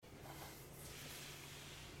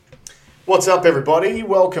What's up, everybody?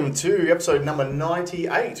 Welcome to episode number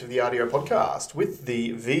 98 of the RDO podcast with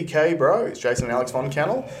the VK Bros, Jason and Alex Von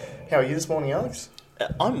Cannell. How are you this morning, Alex?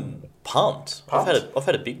 I'm pumped. I've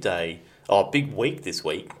had a big day, big week this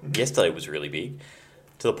week. Mm-hmm. Yesterday was really big,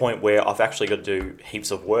 to the point where I've actually got to do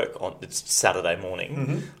heaps of work on. It's Saturday morning.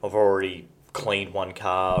 Mm-hmm. I've already cleaned one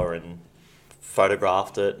car and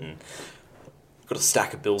photographed it, and got a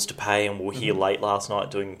stack of bills to pay, and we were here late last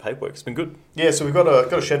night doing paperwork. It's been good. Yeah, so we've got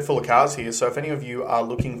a shed full of cars here. So if any of you are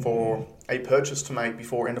looking for a purchase to make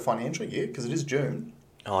before end of financial year, because it is June.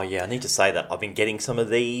 Oh yeah, I need to say that I've been getting some of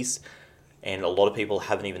these, and a lot of people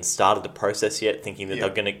haven't even started the process yet, thinking that they're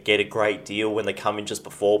going to get a great deal when they come in just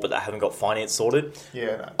before, but they haven't got finance sorted.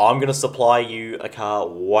 Yeah, no. I'm going to supply you a car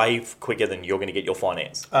way quicker than you're going to get your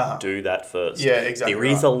finance. Do that first. Yeah, exactly. There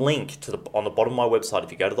is a link to on the bottom of my website.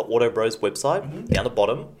 If you go to the Auto Bros website, down the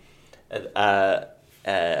bottom, on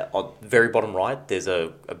the very bottom right, there's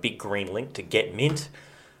a big green link to get mint.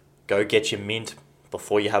 Go get your mint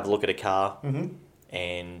before you have a look at a car,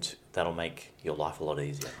 and that'll make your life a lot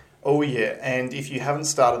easier. Oh yeah, and if you haven't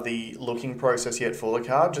started the looking process yet for the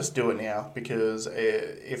car, just do it now, because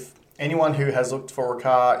if anyone who has looked for a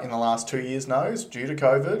car in the last 2 years knows, due to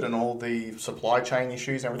COVID and all the supply chain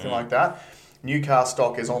issues and everything like that, new car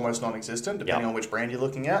stock is almost non-existent, depending on which brand you're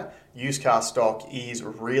looking at. Used car stock is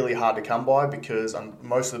really hard to come by, because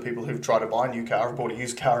most of the people who've tried to buy a new car have bought a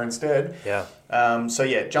used car instead. Yeah.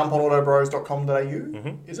 Jump on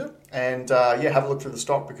autobros.com.au, is it? And have a look through the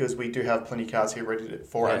stock, because we do have plenty of cars here ready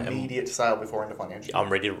for immediate sale before end of financial year. I'm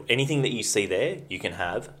ready to, anything that you see there, you can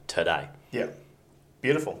have today. Yeah.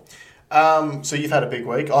 Beautiful. So you've had a big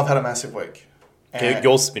week. I've had a massive week. Yours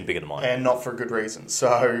has been bigger than mine. And not for a good reason.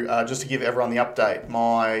 So just to give everyone the update,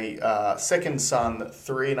 my second son,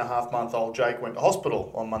 3.5-month-old Jake, went to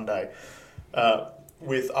hospital on Monday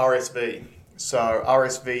with RSV. So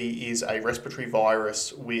RSV is a respiratory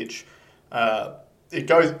virus which it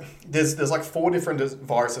goes. There's like 4 different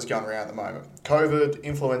viruses going around at the moment: COVID,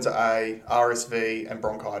 influenza A, RSV, and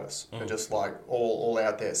bronchitis. They're just like all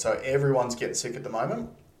out there. So everyone's getting sick at the moment.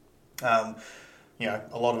 A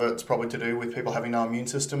lot of it's probably to do with people having no immune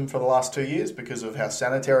system for the last 2 years, because of how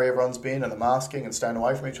sanitary everyone's been and the masking and staying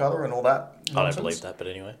away from each other and all that nonsense. I don't believe that, but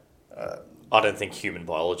anyway. I don't think human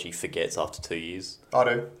biology forgets after 2 years. I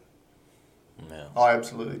do. Yeah. I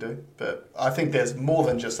absolutely do. But I think there's more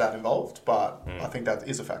than just that involved, but I think that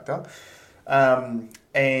is a factor. So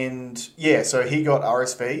he got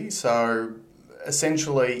RSV. So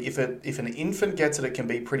essentially, if an infant gets it, it can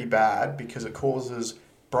be pretty bad, because it causes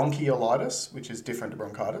bronchiolitis, which is different to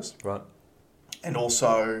bronchitis. Right. And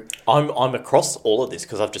also, I'm across all of this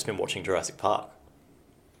because I've just been watching Jurassic Park.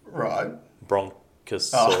 Right.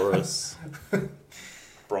 Bronchosaurus.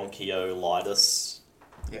 Bronchiolitis.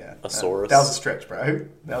 Yeah. Asaurus. That was a stretch, bro.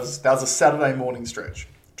 That was a Saturday morning stretch.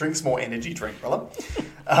 Drink some more energy drink, brother.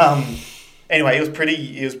 Anyway, it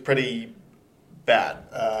was pretty bad,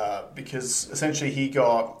 because essentially he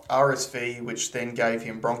got RSV, which then gave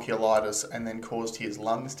him bronchiolitis and then caused his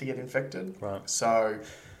lungs to get infected. Right. So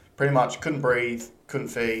pretty much couldn't breathe, couldn't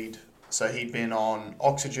feed. So he'd been on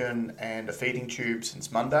oxygen and a feeding tube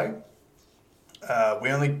since Monday. We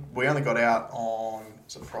only got out on,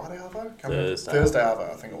 was it Friday, Arvo? Thursday, Arvo,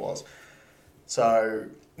 I think it was. So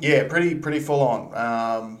yeah, pretty full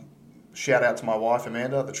on. Shout out to my wife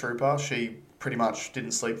Amanda, the trooper. She pretty much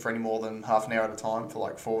didn't sleep for any more than half an hour at a time for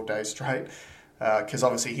like 4 days straight, because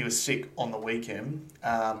obviously he was sick on the weekend.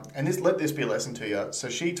 And let this be a lesson to you. So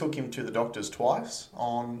she took him to the doctors twice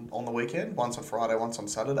on the weekend, once on Friday, once on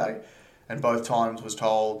Saturday, and both times was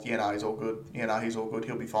told, he's all good. He's all good.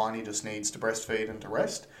 He'll be fine. He just needs to breastfeed and to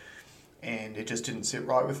rest. And it just didn't sit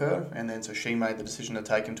right with her. And then so she made the decision to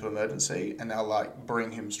take him to emergency, and they'll like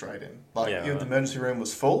bring him straight in. The emergency room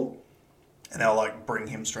was full, and they'll like bring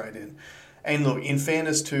him straight in. And look, in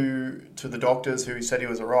fairness to the doctors who said he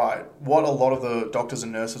was all right, what a lot of the doctors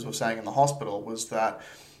and nurses were saying in the hospital was that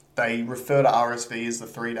they refer to RSV as the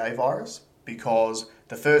 3-day virus, because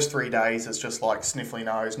the first 3 days it's just like sniffly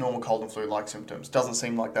nose, normal cold and flu-like symptoms. Doesn't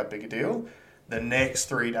seem like that big a deal. The next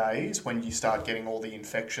 3 days, when you start getting all the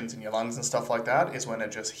infections in your lungs and stuff like that, is when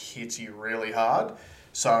it just hits you really hard.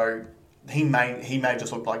 So he may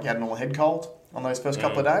just look like he had a normal head cold on those first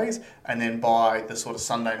couple of days, and then by the sort of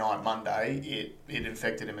Sunday night, Monday, it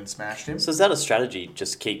infected him and smashed him. So is that a strategy?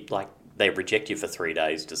 Just keep, they reject you for 3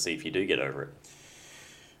 days to see if you do get over it?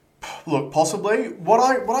 Look, possibly. What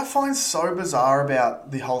I find so bizarre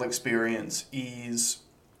about the whole experience is,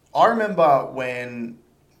 I remember when,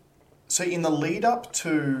 so in the lead up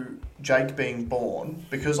to Jake being born,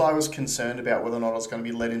 because I was concerned about whether or not I was going to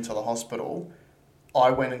be led into the hospital, I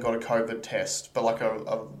went and got a COVID test, but like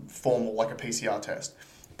a formal, like a PCR test.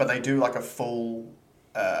 But they do like a full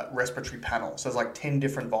respiratory panel. So there's like 10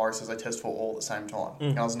 different viruses they test for all at the same time.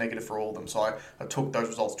 And I was negative for all of them. So I took those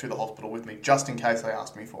results to the hospital with me just in case they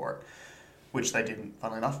asked me for it, which they didn't,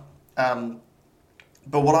 funnily enough.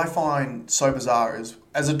 But what I find so bizarre is,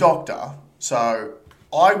 as a doctor, so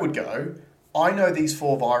I would go, I know these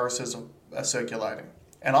 4 viruses are circulating.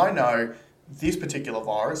 And I know this particular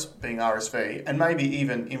virus, being RSV, and maybe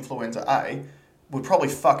even influenza A, would probably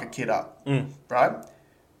fuck a kid up, right?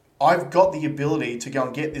 I've got the ability to go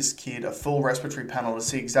and get this kid a full respiratory panel to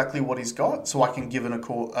see exactly what he's got, so I can give an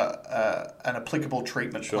applicable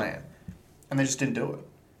treatment plan. And they just didn't do it.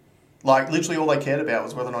 Like, literally all they cared about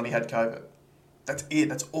was whether or not he had COVID. That's it.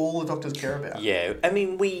 That's all the doctors care about. Yeah. I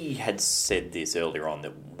mean, we had said this earlier on,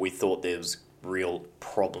 that we thought there was real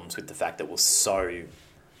problems with the fact that we're so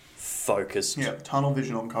focused. Yeah, tunnel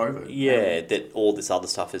vision on COVID. Yeah, that all this other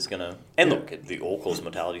stuff is going to... And look, the all-cause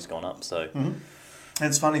mortality's gone up, so... And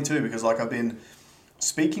it's funny too, because like I've been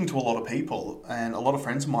speaking to a lot of people, and a lot of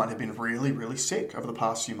friends of mine have been really, really sick over the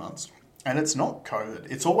past few months. And it's not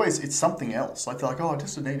COVID. It's something else. Like, they're like, I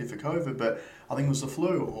tested negative for COVID, but I think it was the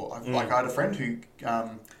flu. Or like I had a friend who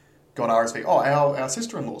got RSV. Oh, our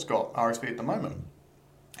sister-in-law's got RSV at the moment.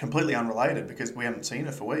 Completely unrelated, because we haven't seen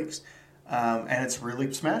her for weeks. And it's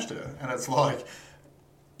really smashed her. And it's like,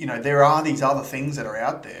 you know, there are these other things that are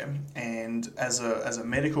out there. And as a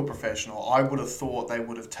medical professional, I would have thought they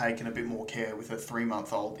would have taken a bit more care with a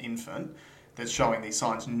 3-month-old infant that's showing these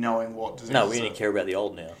signs, knowing what diseases. No, we only care about the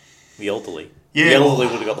old now. The elderly. Yeah, the elderly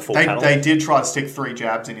would have got the full panel. They did try to stick 3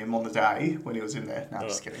 jabs in him on the day when he was in there. No, I'm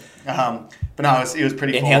just kidding. But no, it was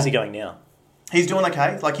pretty cool. And how's he going now? He's doing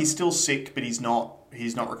okay. Like, he's still sick, but he's not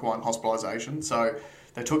requiring hospitalisation. So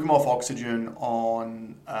they took him off oxygen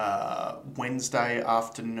on Wednesday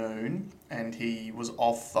afternoon, and he was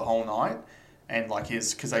off the whole night. And like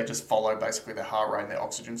because they just follow basically their heart rate and their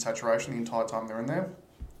oxygen saturation the entire time they're in there.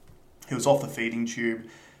 He was off the feeding tube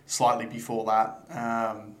slightly before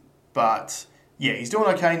that. But yeah, he's doing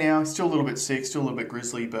okay now. He's still a little bit sick, still a little bit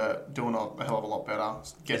grizzly, but doing a hell of a lot better.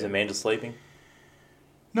 Is Amanda sleeping?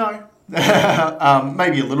 No.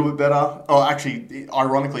 Maybe a little bit better. Oh, actually,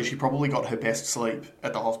 ironically, she probably got her best sleep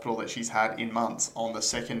at the hospital that she's had in months on the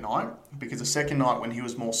second night. Because the second night, when he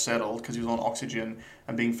was more settled, because he was on oxygen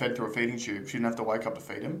and being fed through a feeding tube, she didn't have to wake up to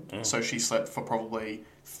feed him. So she slept for probably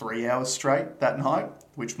 3 hours straight that night,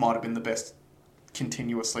 which might have been the best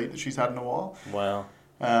continuous sleep that she's had in a while. Wow.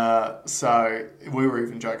 So we were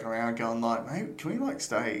even joking around, going like, "Mate, can we like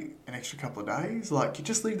stay an extra couple of days? Like, you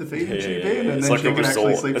just leave the feeding tube in, and it's then like she can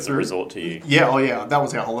actually sleep It's through." a resort to you. Yeah, oh yeah, that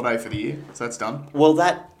was our holiday for the year, so that's done. Well,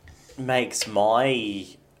 that makes my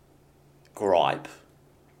gripe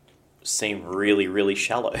seem really, really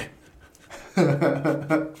shallow.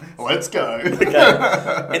 Let's go.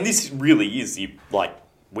 Okay. And this really is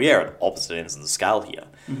we are at opposite ends of the scale here,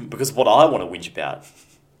 because what I want to whinge about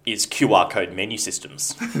is QR code menu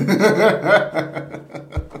systems.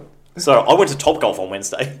 So I went to Topgolf on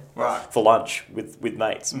Wednesday for lunch with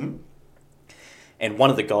mates. And one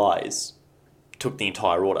of the guys took the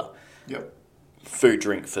entire order. Yep. Food,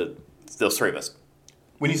 drink, there was 3 of us.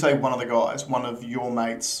 When you say one of the guys, one of your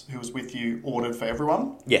mates who was with you ordered for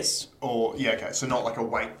everyone? Yes. Or, yeah, okay, so not like a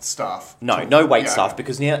wait staff. No wait staff,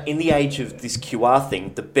 because now in the age of this QR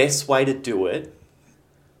thing, the best way to do it...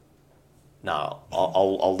 No,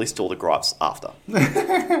 I'll list all the gripes after.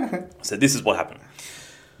 So this is what happened.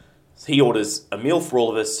 So he orders a meal for all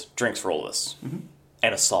of us, drinks for all of us,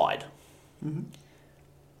 and a side.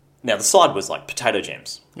 Now, the side was like potato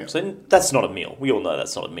jams. Yep. So that's not a meal. We all know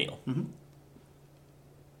that's not a meal.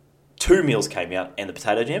 2 meals came out, and the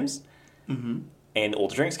potato jams, and all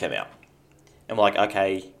the drinks came out. And we're like,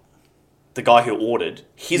 okay, the guy who ordered,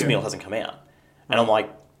 his meal hasn't come out. And I'm like,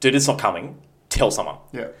 dude, it's not coming. Tell someone.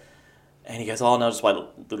 Yeah. And he goes, oh, no, just wait a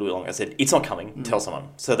little bit longer. I said, it's not coming. Tell someone.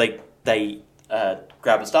 So they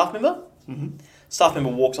grab a staff member. Staff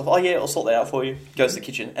member walks off. Oh, yeah, I'll sort that out for you. Goes to the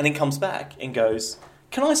kitchen and then comes back and goes,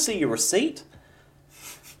 can I see your receipt?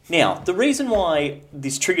 Now, the reason why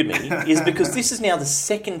this triggered me is because this is now the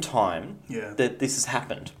second time that this has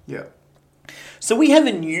happened. Yeah. So we have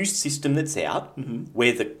a new system that's out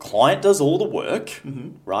where the client does all the work,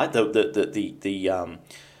 right? The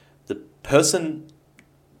person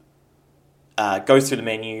goes through the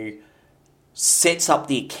menu, sets up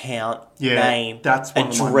the account, name, that's one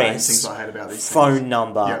address, of my main things I hate about these phone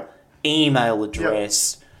number, email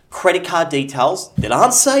address, credit card details that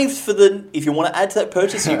aren't saved for if you want to add to that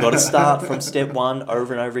purchase, you've got to start from step 1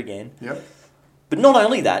 over and over again. Yep. But not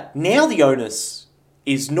only that, now the onus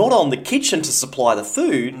is not on the kitchen to supply the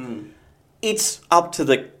food, It's up to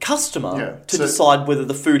the customer Yeah. to decide whether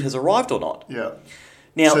the food has arrived or not. Yeah.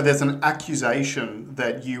 Now, So there's an accusation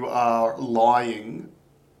that you are lying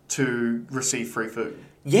to receive free food.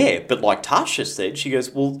 yeah, but like Tasha said, she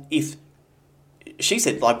goes, well, if... She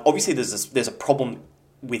said, like, obviously there's a problem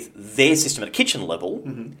with their system at a kitchen level.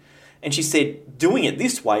 Mm-hmm. And she said, doing it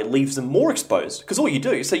this way leaves them more exposed. Because all you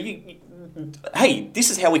do, so hey,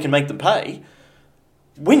 this is how we can make them pay.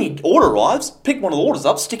 When your order arrives, pick one of the orders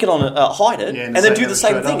up, stick it on, hide it, and then do the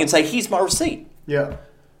same thing and say, here's my receipt. Yeah.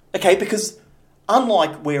 Okay, because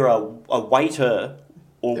unlike where a waiter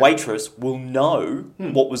or waitress will know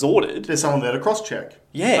what was ordered. There's someone there to cross-check.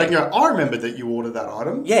 Yeah. They can go, I remember that you ordered that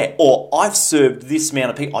item. Yeah, or I've served this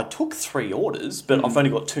amount of people. I took 3 orders, but I've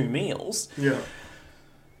only got 2 meals. Yeah.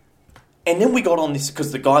 And then we got on this,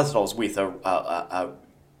 because the guys that I was with are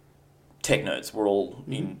tech nerds. We're all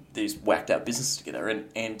in these whacked out businesses together.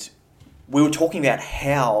 And we were talking about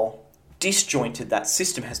how disjointed that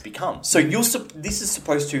system has become. So this is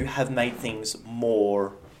supposed to have made things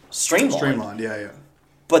more streamlined. Streamlined, yeah.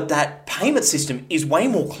 But that payment system is way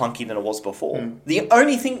more clunky than it was before. The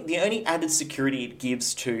only added security it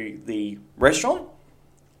gives to the restaurant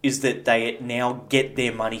is that they now get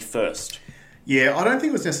their money first. Yeah, I don't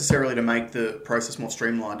think it was necessarily to make the process more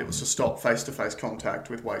streamlined. It was to stop face-to-face contact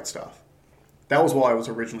with wait staff. That was why it was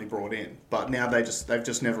originally brought in. But now they've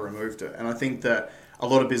just never removed it. And I think that a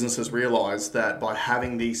lot of businesses realise that by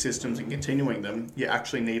having these systems and continuing them, you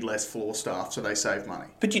actually need less floor staff, so they save money.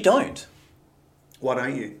 But you don't. Why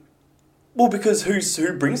don't you? Well, because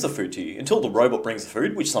who brings the food to you? Until the robot brings the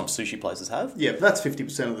food, which some sushi places have. Yeah, but that's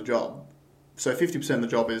 50% of the job. So 50% of the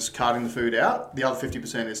job is carting the food out. The other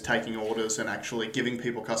 50% is taking orders and actually giving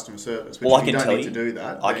people customer service. Which if you don't need to do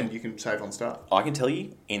that, then you can save on staff. I can tell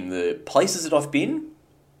you, in the places that I've been,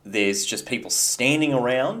 there's just people standing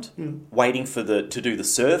around waiting for to do the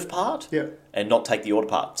serve part and not take the order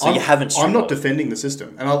part. So you haven't streamlined. I'm not defending the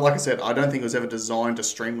system. And like I said, I don't think it was ever designed to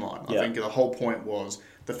streamline. I think the whole point was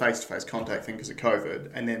the face-to-face contact thing because of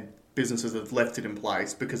COVID, and then businesses have left it in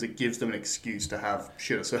place because it gives them an excuse to have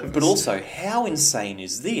shitter service. But also, how insane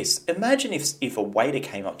is this? Imagine if a waiter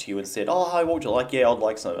came up to you and said, oh, hi, what would you like? Yeah, I'd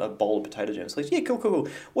like a bowl of potato jams, please. Yeah, cool.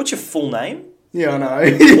 What's your full name? Yeah, I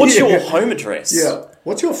know. What's your home address? Yeah.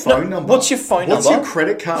 What's your phone number? What's your phone number? What's your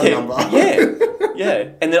credit card number?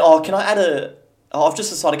 Yeah. And then, can I add I've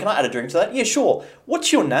just decided, can I add a drink to that? Yeah, sure.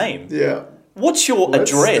 What's your name? Yeah. What's your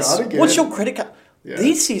address? What's your credit card? Yeah.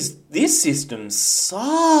 This system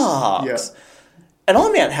sucks. Yeah. And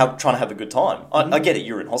I'm out trying to have a good time. I get it,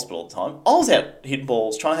 you're in hospital all the time. I was out hitting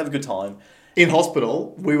balls, trying to have a good time. In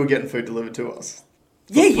hospital, we were getting food delivered to us.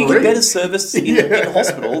 Yeah, you get better service in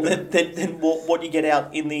hospital than what you get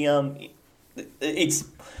out in the... It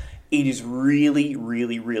is really,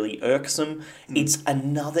 really, really irksome. It's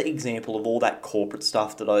another example of all that corporate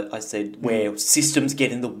stuff that I said where systems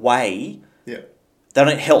get in the way. Yeah. They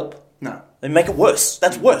don't help. No. They make it worse.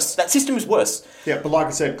 That's worse. That system is worse. Yeah, but like I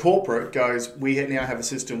said, corporate goes, we now have a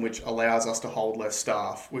system which allows us to hold less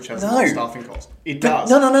staff, which has more staffing costs. It does.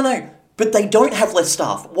 No. But they don't have less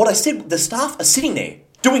staff. What I said, the staff are sitting there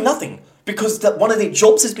doing nothing because one of their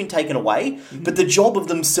jobs has been taken away, but the job of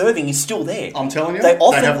them serving is still there. I'm telling you, they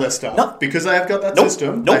have less staff. No, because they have got that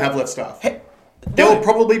system, they have less staff. There will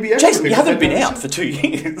probably be extra Jason, you haven't been out for 2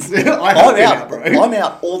 years. I'm out, bro. I'm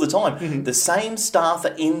out all the time. The same staff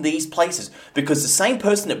are in these places because the same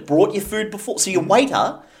person that brought your food before, so your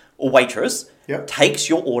waiter or waitress takes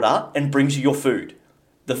your order and brings you your food.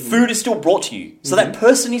 The food is still brought to you. So that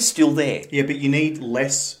person is still there. Yeah, but you need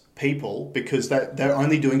less people because they're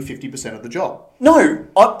only doing 50% of the job. No,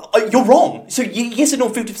 you're wrong. So yes, they're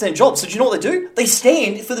doing 50% job. So do you know what they do? They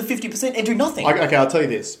stand for the 50% and do nothing. Okay, I'll tell you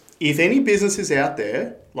this. If any business is out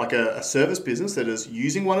there, like a service business that is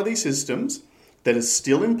using one of these systems, that is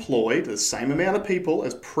still employed the same amount of people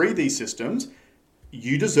as these systems,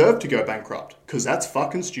 you deserve to go bankrupt because that's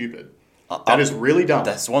fucking stupid. That is really dumb.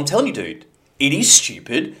 That's what I'm telling you, dude. It is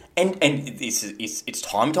stupid, and it's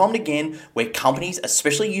time and time again where companies,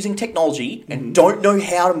 especially using technology, and don't know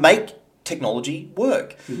how to make technology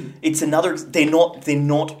work. It's another. They're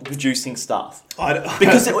not reducing staff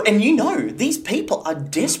because these people are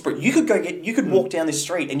desperate. You could walk down this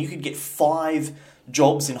street and you could get 5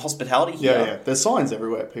 jobs in hospitality here. Yeah. There's signs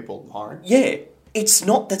everywhere. People hiring. Yeah. That's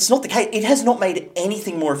not the case. It has not made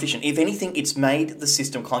anything more efficient. If anything, it's made the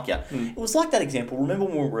system clunkier. It was like that example. Remember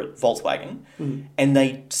when we were at Volkswagen and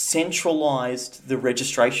they centralised the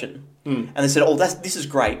registration and they said, this is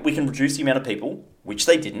great. We can reduce the amount of people, which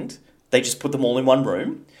they didn't. They just put them all in one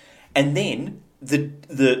room. And then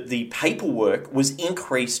the paperwork was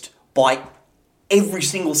increased by every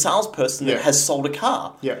single salesperson that has sold a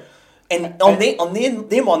car. Yeah. And on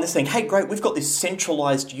their mind, they're saying, hey, great, we've got this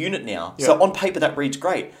centralised unit now. Yeah. So on paper, that reads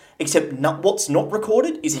great. Except what's not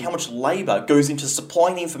recorded is how much labour goes into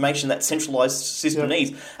supplying the information that centralised system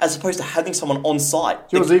needs, as opposed to having someone on site.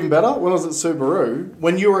 Do you know what's even better? When I was at Subaru,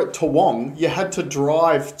 when you were at Toowong, you had to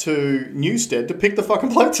drive to Newstead to pick the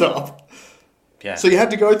fucking plates up. Yeah. So you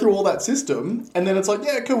had to go through all that system, and then it's like,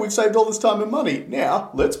 yeah, cool, we've saved all this time and money.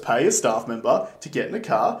 Now, let's pay a staff member to get in a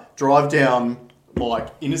car, drive down like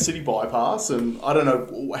inner city bypass, and I don't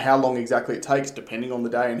know how long exactly it takes, depending on the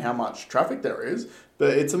day and how much traffic there is.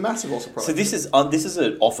 But it's a massive loss of So productivity. this is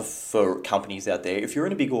an offer for companies out there. If you're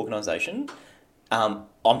in a big organisation, I'm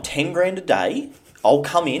 $10,000 a day. I'll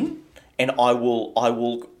come in and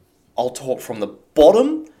I'll talk from the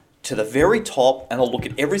bottom to the very top, and I'll look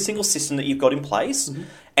at every single system that you've got in place,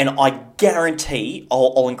 and I guarantee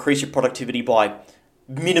I'll increase your productivity by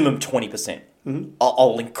minimum 20%.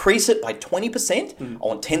 I'll increase it by 20%. I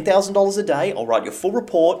want $10,000 a day. I'll write your full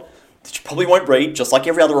report that you probably won't read, just like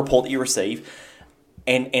every other report that you receive.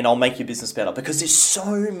 And I'll make your business better, because there's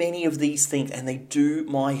so many of these things and they do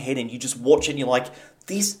my head in. You just watch it and you're like,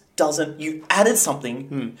 this doesn't... You added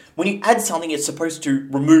something. When you add something, it's supposed to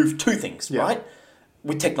remove two things, right?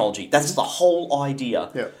 With technology. That's the whole idea.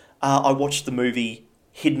 Yeah. I watched the movie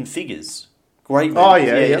Hidden Figures. Great movie. Oh,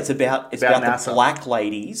 yeah. It's about NASA. the black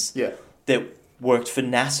ladies Yeah. that worked for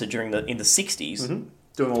NASA in the 60s.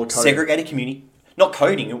 Doing all the coding. Segregated community. Not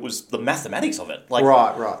coding, it was the mathematics of it. Like,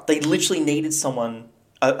 Right. They literally needed someone,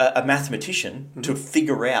 a mathematician, to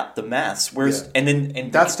figure out the maths. Whereas,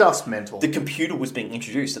 that stuff's mental. The computer was being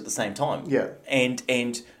introduced at the same time. Yeah.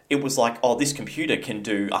 And it was like, oh, this computer can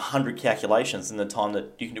do 100 calculations in the time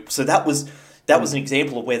that you can do. So that was an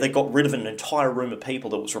example of where they got rid of an entire room of people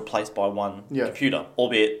that was replaced by one computer,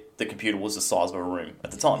 albeit the computer was the size of a room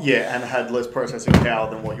at the time. Yeah, and had less processing power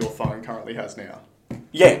than what your phone currently has now.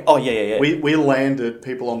 Yeah. Oh, yeah. We landed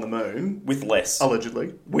people on the moon. With less.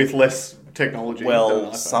 Allegedly. With less technology. Well, than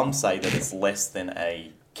an iPhone. some say that it's less than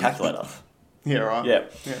a calculator. Yeah, right. Yeah.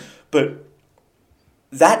 But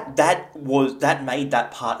that made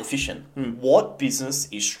that part efficient. What business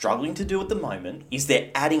is struggling to do at the moment is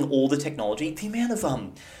they're adding all the technology. The amount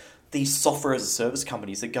of these software as a service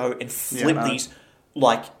companies that go and flip these,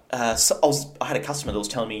 like I had a customer that was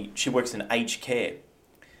telling me she works in aged care.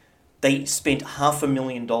 They spent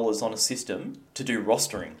 $500,000 on a system to do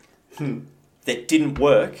rostering that didn't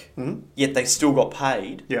work, yet they still got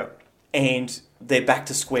paid. Yeah. And they're back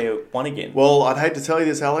to square one again. Well, I'd hate to tell you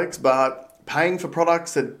this, Alex, but paying for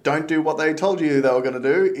products that don't do what they told you they were going to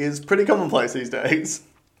do is pretty commonplace these days.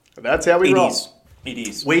 That's how we roll. It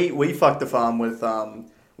is. We fucked the farm with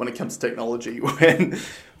when it comes to technology. When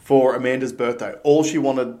for Amanda's birthday, all she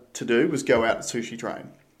wanted to do was go out to Sushi Train.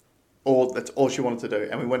 That's all she wanted to do.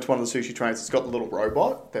 And we went to one of the sushi trains. It's got the little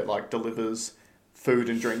robot that like delivers food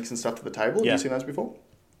and drinks and stuff to the table. Have you seen those before?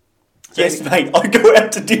 Yes, mate. I go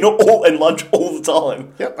out to dinner and lunch all the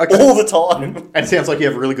time. Yep. Okay. All the time. And it sounds like you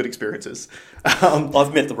have really good experiences.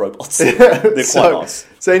 I've met the robots. They're quite nice.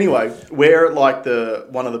 So anyway, we're at like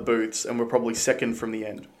one of the booths, and we're probably second from the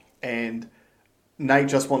end. And Nate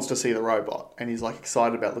just wants to see the robot, and he's like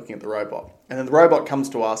excited about looking at the robot. And then the robot comes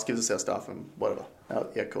to us, gives us our stuff, and whatever. Oh,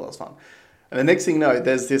 yeah, cool, that was fun. And the next thing you know,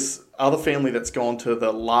 there's this other family that's gone to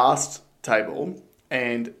the last table,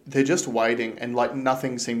 and they're just waiting, and like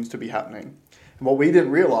nothing seems to be happening. And what we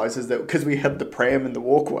didn't realise is that because we had the pram in the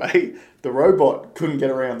walkway, the robot couldn't get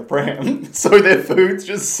around the pram. So their food's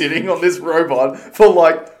just sitting on this robot for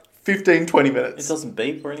like 15, 20 minutes. It doesn't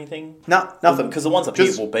beep or anything? No, nothing. Because the ones up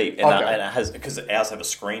here will beep. And, okay. and it has, because ours have a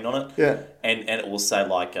screen on it. Yeah. And it will say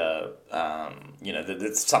like, that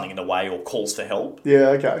there's something in the way or calls for help. Yeah,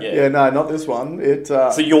 okay. Yeah, no, not this one.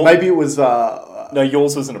 Maybe it was... no,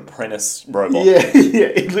 yours was an apprentice robot. Yeah,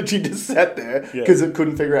 it literally just sat there because it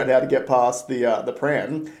couldn't figure out how to get past the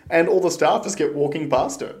pram, and all the staff just kept walking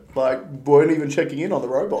past it, like weren't even checking in on the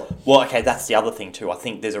robot. Well, okay, that's the other thing too. I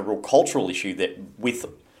think there's a real cultural issue that with...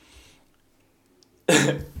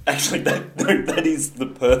 Actually, that is the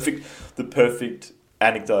perfect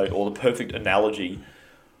anecdote or the perfect analogy.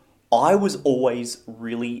 I was always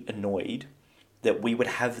really annoyed that we would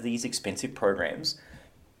have these expensive programs,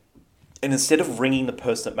 and instead of ringing the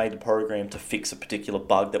person that made the program to fix a particular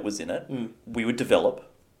bug that was in it, we would develop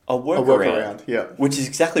a workaround. Yeah. Which is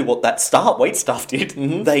exactly what that wait staff did.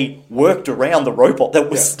 Mm-hmm. They worked around the robot that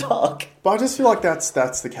was stuck. But I just feel like that's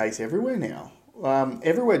the case everywhere now.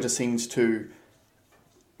 Everywhere just seems to...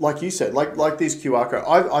 Like you said, like these QR codes.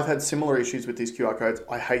 I've had similar issues with these QR codes.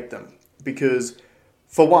 I hate them because,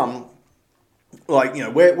 for one, like, you know,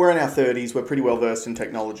 we're in our 30s. We're pretty well versed in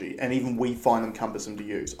technology, and even we find them cumbersome to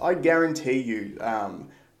use. I guarantee you,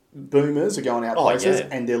 boomers are going out Oh, places yeah.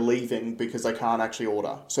 and they're leaving because they can't actually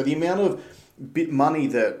order. So the amount of money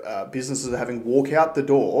that businesses are having walk out the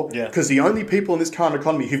door, Yeah. because the only people in this current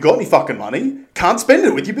economy who've got any fucking money can't spend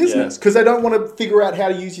it with your business because they don't want to figure out how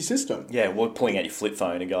to use your system. Yeah, we're pulling out your flip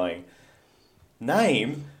phone and going,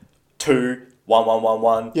 name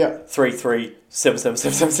 21111 Yeah.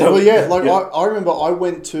 33777777. Well, yeah, like I remember I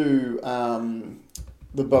went to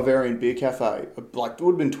the Bavarian Beer Cafe, like it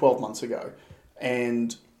would have been 12 months ago,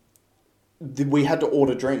 and we had to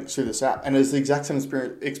order drinks through this app, and it's the exact same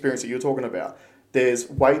experience that you're talking about. There's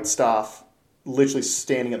wait staff literally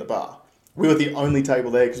standing at the bar. We were the only table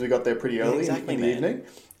there because we got there pretty early in the evening,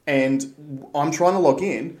 and I'm trying to log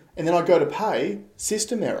in, and then I go to pay,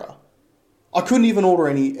 system error. I couldn't even order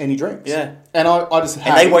any drinks. Yeah. And I just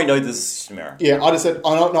And they won't know there's a system error. Yeah, I just said,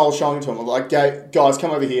 I was showing it to them. I'm like, guys,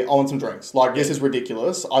 come over here. I want some drinks. Like, this is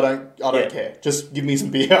ridiculous. I don't care. Just give me some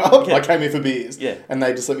beer. I came here for beers. Yeah. And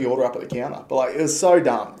they just let me order up at the counter. But, like, it was so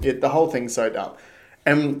dumb. The whole thing's so dumb.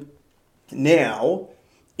 And now,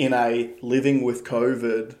 in a living with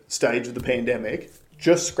COVID stage of the pandemic,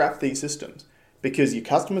 just scrap these systems. Because your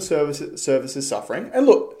customer service is suffering. And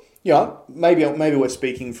look, yeah, maybe we're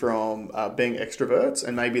speaking from being extroverts,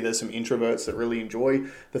 and maybe there's some introverts that really enjoy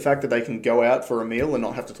the fact that they can go out for a meal and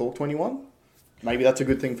not have to talk to anyone. Maybe that's a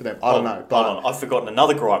good thing for them. I don't know. But Hold on, I've forgotten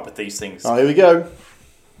another gripe with these things. oh, here we go.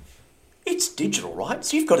 It's digital, right?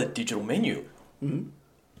 So you've got a digital menu.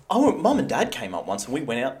 Mm-hmm. Mum and Dad came up once and we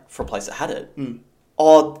went out for a place that had it. Mm.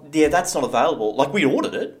 Oh, yeah, that's not available. Like, we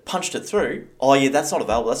ordered it, punched it through. Oh, yeah, that's not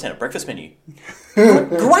available. That's in a breakfast menu.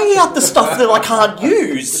 Grey out the stuff that I can't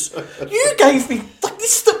use. You gave me, like,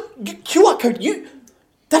 this is the QR code.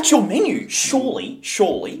 That's your menu.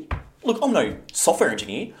 Surely. Look, I'm no software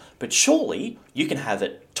engineer, but surely you can have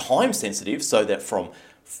it time sensitive so that from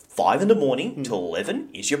 5 in the morning till 11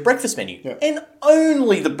 is your breakfast menu. Yeah. And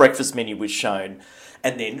only the breakfast menu was shown.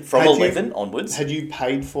 And then from 11 onwards... Had you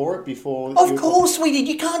paid for it before? Of course we did.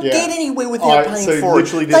 You can't get anywhere without paying so for it.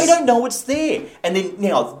 literally They don't know it's there. And then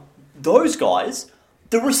now, those guys,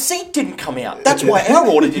 the receipt didn't come out. That's why our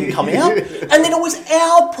order didn't come out. And then it was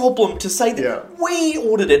our problem to say that we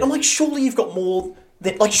ordered it. I'm like, surely you've got more...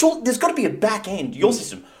 Surely there's got to be a back end, your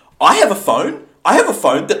system. I have a phone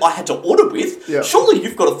that I had to order with. Yeah. Surely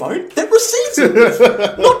you've got a phone that receives it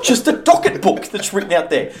with. Not just a docket book that's written out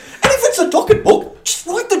there. And if it's a docket book, just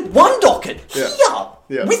write the one docket here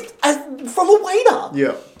from a waiter.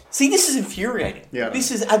 Yeah. See, this is infuriating. Yeah.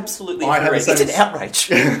 This is absolutely infuriating. It's an outrage.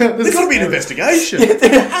 There's got to be an investigation. Yeah,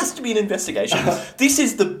 there has to be an investigation. This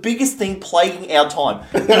is the biggest thing plaguing our time.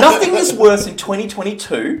 Nothing is worse in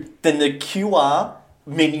 2022 than the QR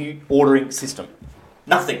menu ordering system.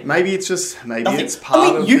 Nothing. Maybe it's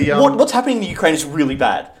part of the... What's happening in Ukraine is really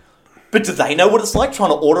bad. But do they know what it's like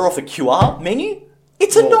trying to order off a QR menu?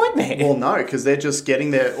 It's a nightmare. Well, no, because they're just getting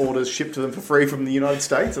their orders shipped to them for free from the United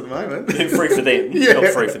States at the moment. Free for them,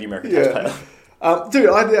 not free for the American taxpayer. Dude,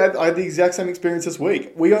 I had the exact same experience this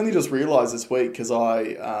week. We only just realised this week, because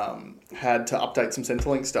I had to update some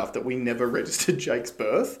Centrelink stuff, that we never registered Jake's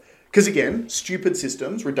birth. Because again, stupid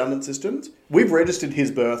systems, redundant systems. We've registered his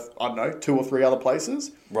birth, I don't know, 2 or 3 other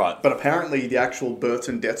places. Right. But apparently the actual births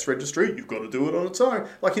and deaths registry, you've got to do it on its own.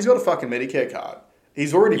 Like, he's got a fucking Medicare card.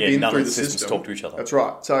 He's already been through the system. Systems talk to each other. That's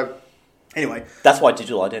right. So, anyway. That's why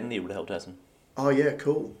digital identity would help, Jason. Oh, yeah,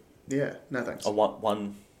 cool. Yeah, no thanks.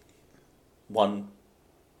 One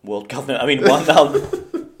world government. I mean, one...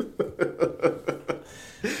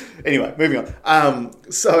 Anyway, moving on.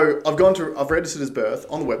 So I've registered his birth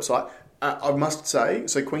on the website. I must say,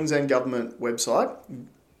 so Queensland government website,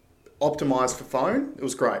 optimised for phone. It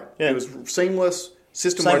was great. Yeah. It was seamless.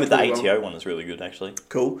 System Same with the really ATO well. one is really good, actually.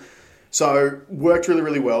 Cool. So worked really,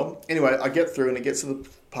 really well. Anyway, I get through and it gets to the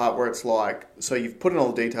part where it's like, so you've put in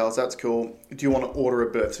all the details. That's cool. Do you want to order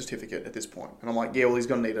a birth certificate at this point? And I'm like, yeah, well, he's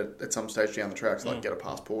going to need it at some stage down the track, so like get a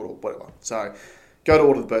passport or whatever. So go to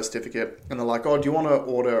order the birth certificate, and they're like, oh, do you want to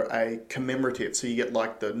order a commemorative? So you get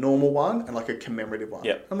like the normal one and like a commemorative one.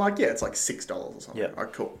 Yep. I'm like, yeah, it's like $6 or something. Yep. All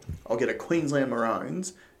right, cool. I'll get a Queensland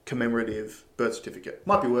Maroons commemorative birth certificate.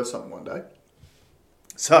 Might be worth something one day.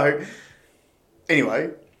 So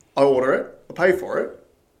anyway, I order it, I pay for it,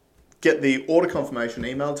 get the order confirmation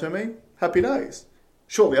emailed to me, happy days.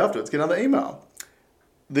 Shortly afterwards, get another email.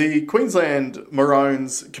 The Queensland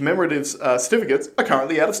Maroons commemorative certificates are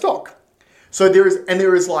currently out of stock. So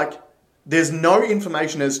there's no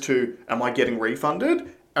information as to, am I getting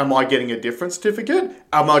refunded? Am I getting a different certificate?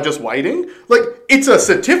 Am I just waiting? Like, it's a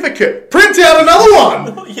certificate. Print out another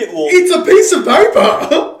one. It's a piece of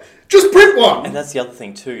paper. Just print one. And that's the other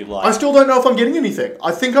thing too. Like, I still don't know if I'm getting anything.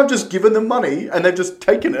 I think I've just given them money and they've just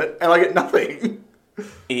taken it and I get nothing.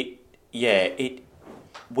 We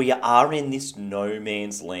are in this no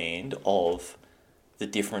man's land of the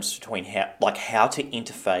difference between how to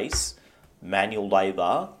interface manual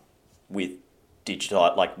labour with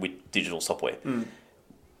digital software.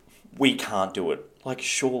 We can't do it. Like,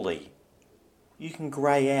 surely you can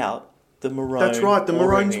grey out the maroon. That's right. The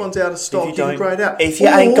maroon's one's out of stock. You can grey it out. If you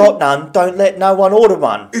ain't got none, don't let no one order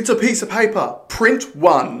one. It's a piece of paper. Print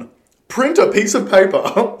one. Print a piece of paper.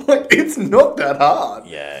 Like, it's not that hard.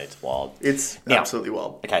 Yeah, it's wild. It's absolutely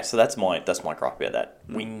wild. Okay, so that's my gripe about that.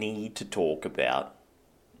 We need to talk about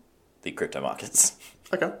the crypto markets.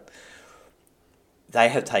 Okay. They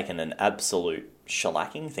have taken an absolute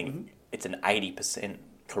shellacking. I think it's an 80%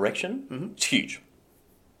 correction. It's huge.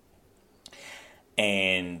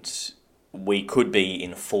 And we could be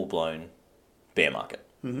in a full-blown bear market.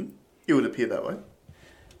 It would appear that way.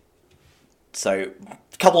 So,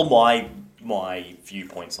 a couple of my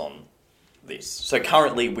viewpoints on this. So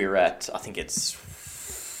currently we're at, I think it's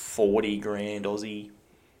 40 grand Aussie.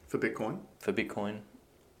 For Bitcoin? For Bitcoin.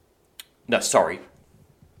 No, sorry.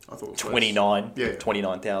 I thought it was 29. Yeah.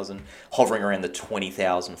 29,000. Hovering around the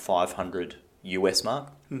 20,500 US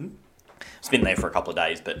mark. It's been there for a couple of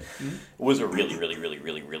days, but it was a really, really, really,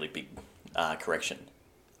 really, really big correction.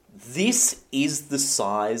 This is the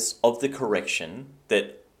size of the correction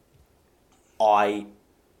that I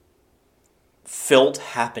felt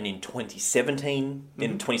happen in 2017,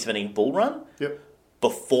 in 2017 bull run,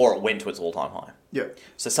 before it went to its all-time high.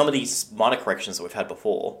 So some of these minor corrections that we've had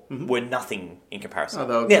before were nothing in comparison. Oh,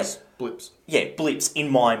 they were just blips. Yeah, blips in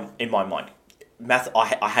my mind.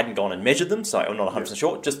 I hadn't gone and measured them, so I'm not 100%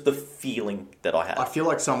 sure. Just the feeling that I had. I feel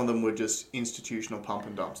like some of them were just institutional pump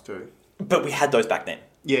and dumps too. But we had those back then.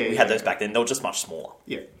 We had those back then. They were just much smaller.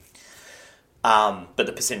 But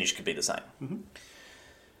the percentage could be the same.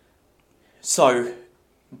 So,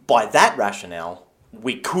 by that rationale,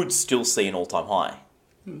 we could still see an all-time high.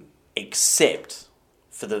 Except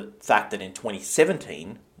for the fact that in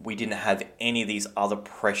 2017, we didn't have any of these other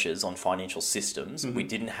pressures on financial systems. We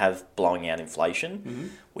didn't have blowing out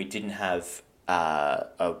inflation. We didn't have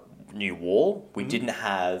a new war. We didn't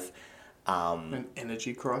have... an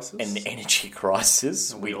energy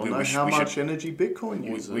crisis. We all know how much energy Bitcoin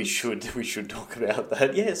uses. We should talk about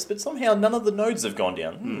that. Yes, but somehow none of the nodes have gone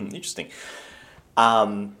down. Interesting.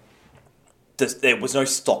 There was no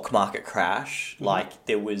stock market crash.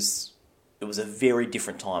 It was a very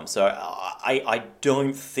different time. So I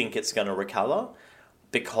don't think it's going to recover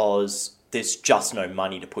because there's just no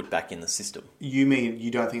money to put back in the system. You mean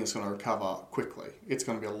you don't think it's going to recover quickly? It's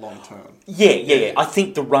going to be a long term. Yeah. I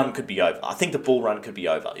think the run could be over. I think the bull run could be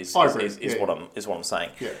over. Is what I'm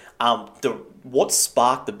saying. What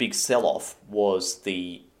sparked the big sell off was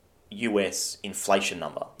the US inflation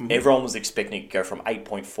number. Everyone was expecting it to go from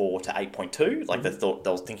 8.4 to 8.2. They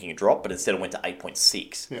were thinking a drop, but instead it went to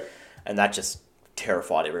 8.6. And that just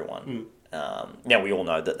terrified everyone. Now we all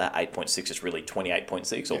know that 8.6 is really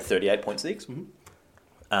 28.6 or 38.6.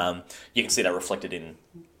 You can see that reflected in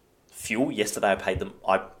fuel. Yesterday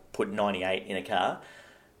I put 98 in a car,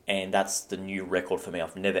 and that's the new record for me.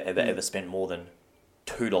 I've never ever spent more than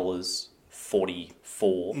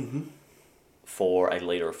 $2.44 for a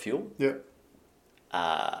litre of fuel.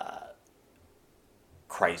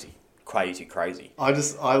 Crazy. I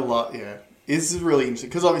love, This is really interesting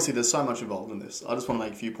because obviously there's so much involved in this. I just want to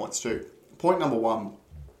make a few points too. Point number one,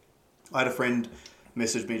 I had a friend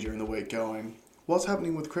message me during the week going, what's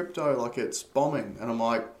happening with crypto? Like, it's bombing. And I'm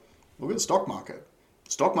like, look at the stock market.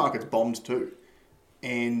 The stock market's bombed too.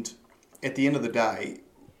 And at the end of the day,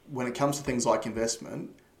 when it comes to things like investment,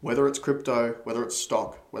 whether it's crypto, whether it's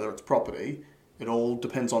stock, whether it's property, it all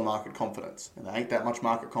depends on market confidence. And there ain't that much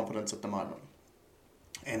market confidence at the moment.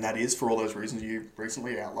 And that is for all those reasons you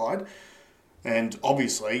recently outlined. And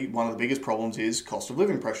obviously, one of the biggest problems is cost of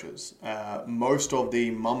living pressures. Most of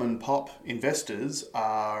the mum and pop investors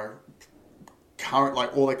are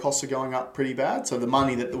all their costs are going up pretty bad. So the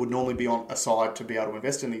money that would normally be on aside to be able to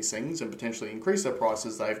invest in these things and potentially increase their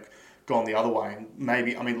prices, they've gone the other way. And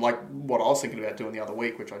maybe, like what I was thinking about doing the other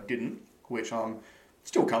week, which I didn't, which I'm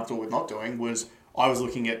still comfortable with not doing, was I was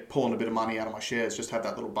looking at pulling a bit of money out of my shares, just have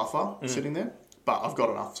that little buffer sitting there. But I've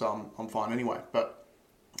got enough, so I'm fine anyway. But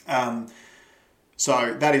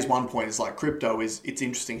so that is one point. Is like crypto it's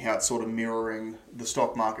interesting how it's sort of mirroring the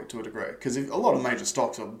stock market to a degree, because a lot of major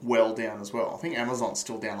stocks are well down as well. I think Amazon's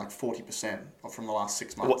still down like 40% from the last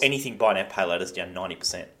 6 months. Well, anything buy now pay later is down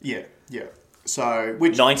 90%. Yeah. So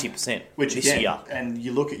 90%, which this again, year. And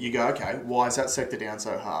you go, okay, why is that sector down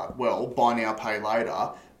so hard? Well, buy now pay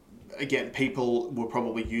later. Again, people were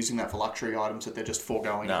probably using that for luxury items that they're just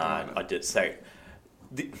foregoing. No, I did say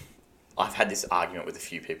I've had this argument with a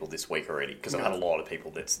few people this week already because I've had a lot of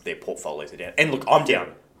people that's their portfolios are down. And look, I'm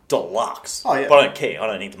down deluxe, but I don't care. I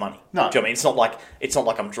don't need the money. No, do you know what I mean? It's not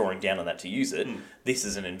like I'm drawing down on that to use it. This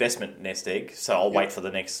is an investment nest egg, so I'll wait for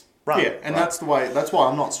the next run. Yeah, and that's the way. That's why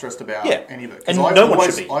I'm not stressed about any of it. And no one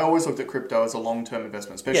should be. I always looked at crypto as a long-term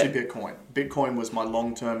investment, especially Bitcoin. Bitcoin was my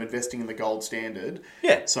long-term investing in the gold standard.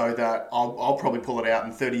 Yeah. So that I'll probably pull it out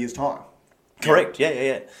in 30 years' time. Correct.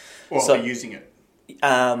 Yeah. Or I'll be using it.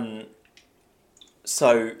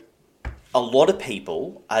 So a lot of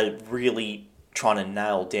people are really trying to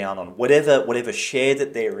nail down on whatever share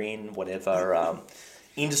that they're in, whatever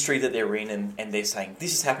industry that they're in, and they're saying,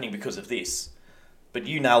 this is happening because of this. But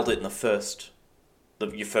you nailed it in your first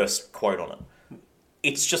quote on it.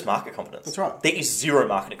 It's just market confidence. That's right. There is zero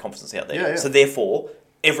market confidence out there. Yeah. So therefore,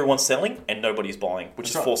 everyone's selling and nobody's buying,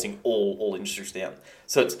 which is forcing all industries down.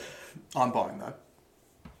 So I'm buying though.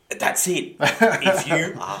 That's it. If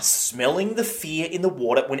you are smelling the fear in the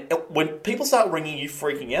water, when people start ringing you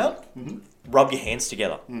freaking out, rub your hands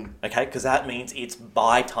together, okay? Because that means it's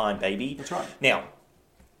buy time, baby. That's right. Now,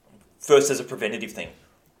 first as a preventative thing,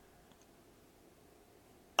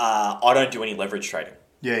 I don't do any leverage trading.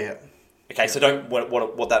 Yeah. Okay, so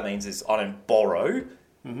what that means is I don't borrow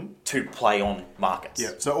to play on markets.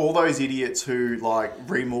 Yeah. So all those idiots who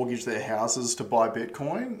remortgage their houses to buy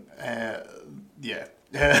Bitcoin,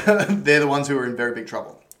 they're the ones who are in very big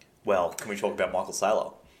trouble. Well, can we talk about Michael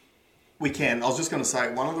Saylor? We can. I was just going to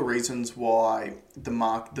say, one of the reasons why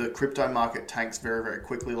the crypto market tanks very, very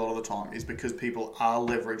quickly a lot of the time is because people are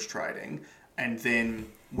leverage trading, and then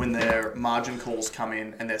when their margin calls come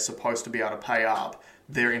in and they're supposed to be able to pay up,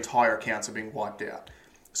 their entire accounts are being wiped out.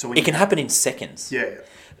 So it can happen in seconds. Yeah.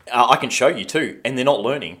 I can show you too, and they're not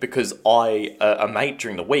learning because a mate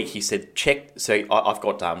during the week, he said, check. So I've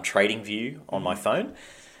got TradingView on my phone,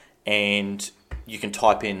 and you can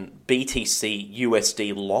type in BTC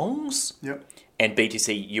USD longs and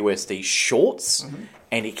BTC USD shorts,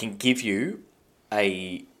 and it can give you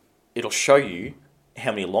it'll show you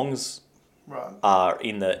how many longs are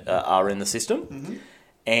in the system,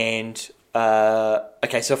 and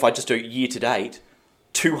okay, so if I just do year to date,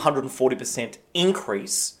 240%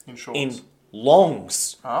 increase in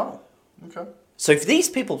longs. Oh, okay. So if these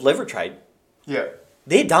people leverage trade, they're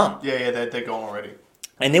done. Yeah, they're gone already.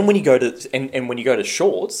 And then when you go to and when you go to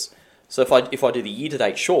shorts, so if I do the year to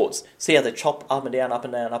date shorts, see how they chop up and down,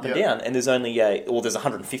 and down, and there's only there's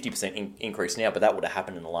 150% increase now, but that would have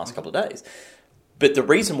happened in the last couple of days. But the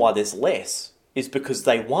reason why there's less is because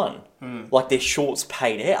they won, like their shorts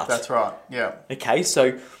paid out. That's right. Yeah. Okay,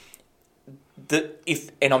 so.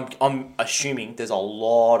 I'm assuming there's a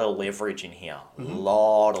lot of leverage in here. A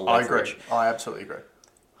lot of leverage. I agree. I absolutely agree.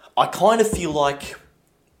 I kind of feel like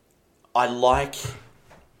I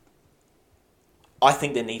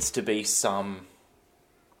think there needs to be some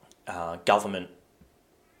government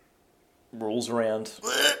rules around.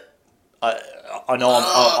 I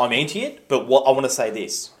know I'm anti it, but what I want to say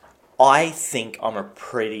this: I think I'm a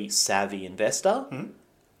pretty savvy investor,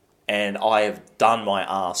 and I have done my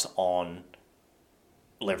ass on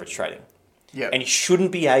leverage trading. Yeah. And you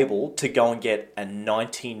shouldn't be able to go and get a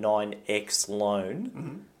 99x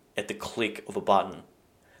loan at the click of a button.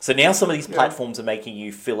 So now some of these platforms are making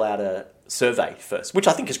you fill out a survey first, which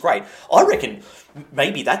I think is great. I reckon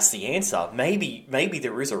maybe that's the answer. Maybe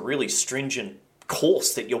there is a really stringent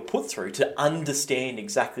course that you're put through to understand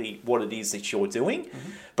exactly what it is that you're doing.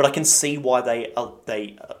 But I can see why they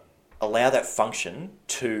allow that function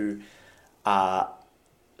to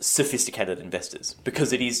sophisticated investors,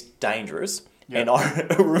 because it is dangerous. And I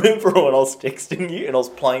remember when I was texting you and I was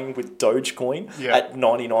playing with Dogecoin at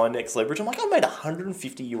 99x leverage. I'm like, I made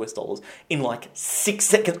 $150 in like 6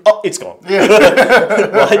 seconds. Oh, it's gone.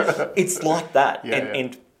 Right? It's like that.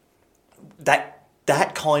 And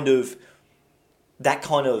that kind of,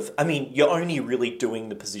 I mean, you're only really doing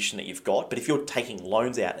the position that you've got, but if you're taking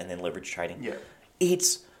loans out and then leverage trading,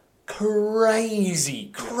 it's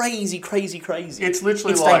crazy. It's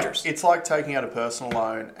literally dangerous. It's like taking out a personal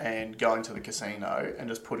loan and going to the casino and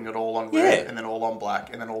just putting it all on red and then all on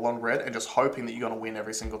black and then all on red and just hoping that you're going to win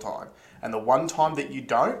every single time. And the one time that you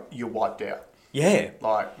don't, you're wiped out. Yeah.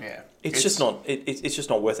 It's just not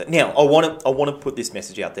worth it. Now, I want to put this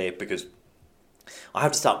message out there because I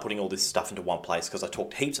have to start putting all this stuff into one place because I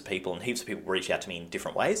talked to heaps of people and heaps of people reach out to me in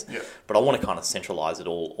different ways. Yeah. But I want to kind of centralize it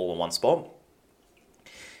all in one spot.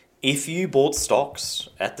 If you bought stocks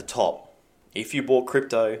at the top, if you bought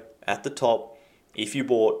crypto at the top, if you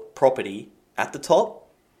bought property at the top,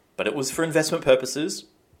 but it was for investment purposes,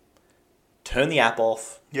 turn the app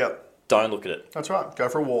off. Yep. Don't look at it. That's right. Go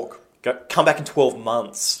for a walk. Come back in 12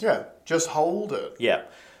 months. Yeah. Just hold it. Yeah.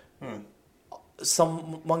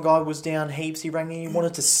 One guy was down heaps. He rang me. He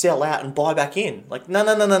wanted to sell out and buy back in. Like, no.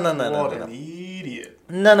 What an idiot.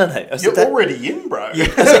 No. You're already in, bro.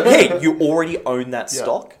 Yeah, you already own that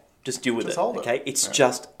stock. Just deal with it. Hold it. Okay, it's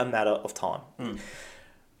just a matter of time.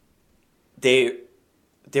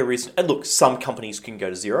 There is, and look, some companies can go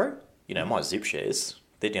to zero. You know, my Zip shares,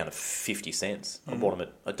 they're down to 50 cents. I bought them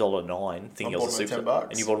at $1.09, thinking I was a super, $10.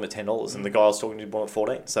 and you bought them at $10, and the guy I was talking to bought them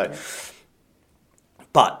at 14. So,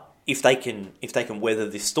 but if they can weather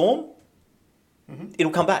this storm,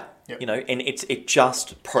 it'll come back. Yep. You know, and it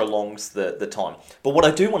just prolongs the time. But what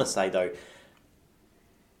I do want to say though,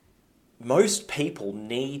 most people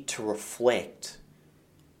need to reflect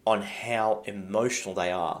on how emotional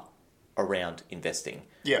they are around investing.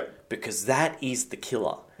 Yeah. Because that is the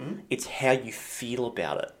killer. It's how you feel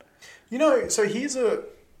about it. You know, so here's a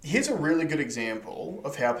really good example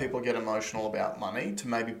of how people get emotional about money, to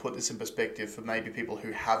maybe put this in perspective for maybe people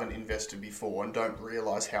who haven't invested before and don't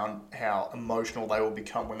realise how emotional they will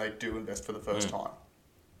become when they do invest for the first time.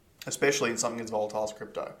 Especially in something as volatile as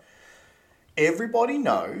crypto. Everybody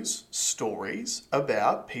knows stories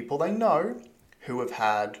about people they know who have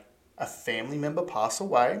had a family member pass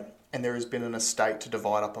away and there has been an estate to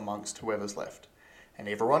divide up amongst whoever's left. And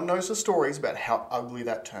everyone knows the stories about how ugly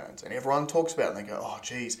that turns. And everyone talks about it and they go, oh,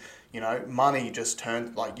 geez, you know, money just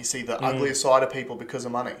turned, like you see the ugliest side of people because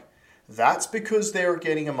of money. That's because they're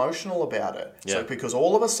getting emotional about it. Yeah. So because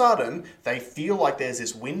all of a sudden they feel like there's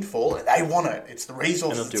this windfall and they want it. It's the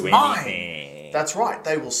resource. It's mine. That's right.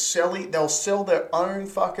 They'll sell their own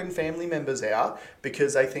fucking family members out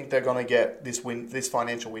because they think they're going to get this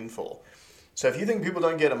financial windfall. So if you think people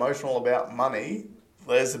don't get emotional about money,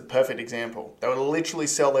 there's a perfect example. They would literally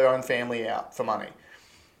sell their own family out for money.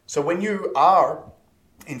 So when you are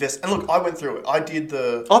investing, and look, I went through it. I've been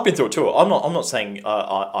through it too. I'm not saying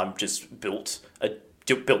I'm just built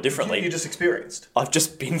differently. You're just experienced. I've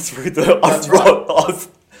just been through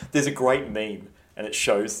there's a great meme, and it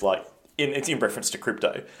shows like it's in reference to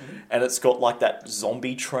crypto, and it's got like that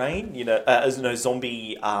zombie train,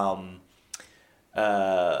 zombie roller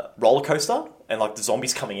coaster. And like the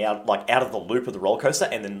zombies coming out of the loop of the roller coaster,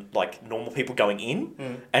 and then like normal people going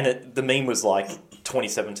in, and the meme was like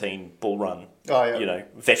 2017 bull run,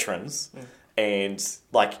 veterans, and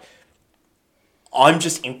like I'm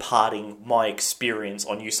just imparting my experience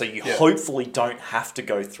on you, so you hopefully don't have to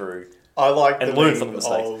go through. I like and the learn meme from the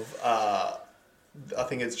mistakes. Of I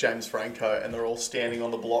think it's James Franco, and they're all standing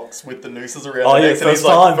on the blocks with the nooses around their necks. First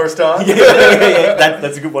time. First time.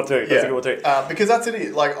 That's a good one too. Because that's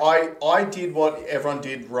it. Like I did what everyone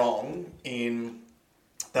did wrong in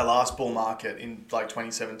the last bull market in like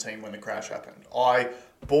 2017 when the crash happened. I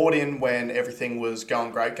bought in when everything was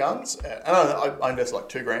going great guns. And I invested like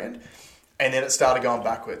 $2,000. And then it started going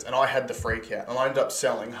backwards, and I had the freak out, and I ended up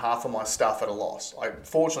selling half of my stuff at a loss. I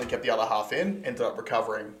fortunately kept the other half in, ended up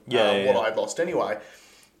recovering what I had lost anyway,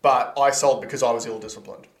 but I sold because I was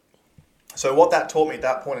ill-disciplined. So what that taught me at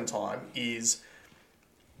that point in time is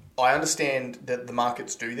I understand that the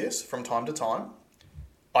markets do this from time to time.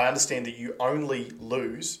 I understand that you only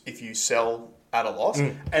lose if you sell at a loss.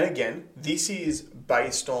 And again, this is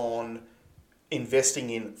based on investing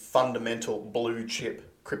in fundamental blue chip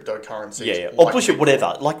cryptocurrencies. Or bullshit,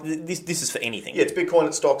 whatever. Like, this is for anything. Yeah, it's Bitcoin,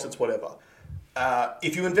 it's stocks, it's whatever.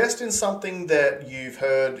 If you invest in something that you've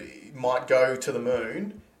heard might go to the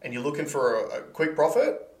moon and you're looking for a quick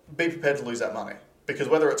profit, be prepared to lose that money. Because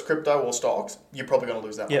whether it's crypto or stocks, you're probably going to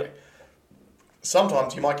lose that money.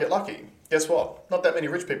 Sometimes you might get lucky. Guess what? Not that many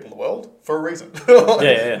rich people in the world for a reason.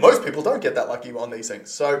 Most people don't get that lucky on these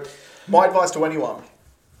things. So my advice to anyone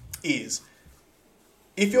is,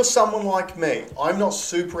 if you're someone like me, I'm not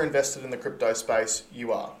super invested in the crypto space,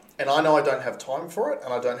 you are. And I know I don't have time for it,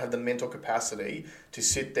 and I don't have the mental capacity to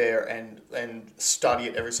sit there and study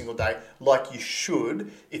it every single day like you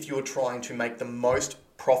should if you're trying to make the most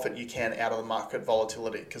profit you can out of the market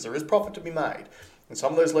volatility, because there is profit to be made. And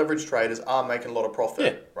some of those leverage traders are making a lot of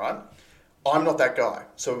profit, right? I'm not that guy.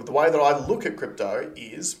 So the way that I look at crypto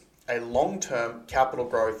is a long-term capital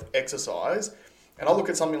growth exercise. And I look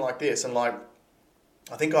at something like this, and like,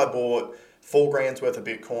 I think I bought $4,000 worth of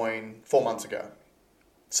Bitcoin 4 months ago.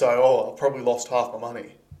 So, I probably lost half my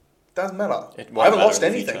money. Doesn't matter. I haven't lost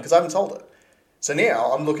anything because I haven't sold it. So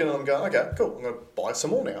now I'm looking and I'm going, okay, cool, I'm going to buy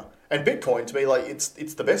some more now. And Bitcoin, to me, like it's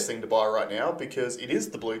the best thing to buy right now because it is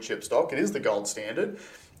the blue chip stock, it is the gold standard,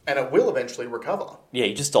 and it will eventually recover. Yeah,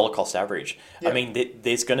 you just dollar cost average. Yeah. I mean,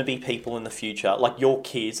 there's going to be people in the future, like your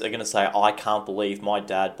kids are going to say, I can't believe my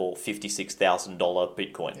dad bought $56,000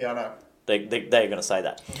 Bitcoin. Yeah, I know. They're going to say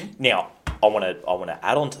that. Now, I want to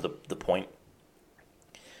add on to the point.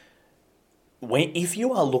 if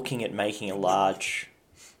you are looking at making a large,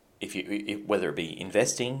 whether it be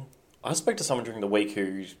investing, I spoke to someone during the week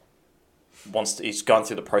who is going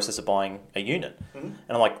through the process of buying a unit, and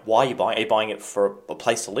I'm like, why are you buying? Are you buying it for a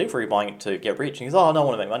place to live, or are you buying it to get rich? And he goes, oh, no, I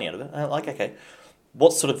want to make money out of it. And I'm like, okay,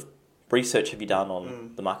 what sort of research have you done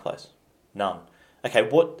on the marketplace? None. Okay,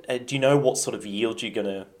 what do you know? What sort of yield you're going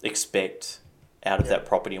to expect out of that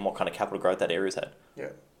property, and what kind of capital growth that area's had? Yeah.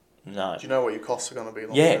 No. Do you know what your costs are going to be?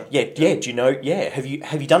 Yeah. Do you know? Yeah. Have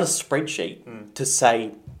you done a spreadsheet to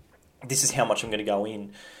say this is how much I'm going to go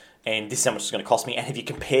in, and this is how much it's going to cost me? And have you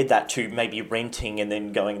compared that to maybe renting and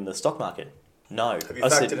then going in the stock market? No. Have you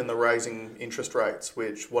factored in the raising interest rates,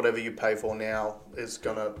 which whatever you pay for now is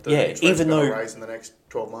going to even though raise in the next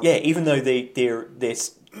 12 months? Yeah, even though they're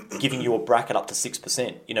giving you a bracket up to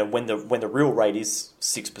 6%. You know, when the real rate is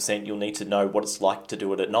 6%, you'll need to know what it's like to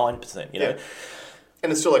do it at 9%. You know,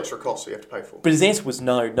 and it's still extra cost, so you have to pay for. But his answer was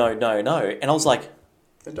no, and I was like,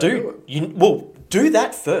 dude, do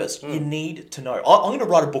that first. You need to know. I'm going to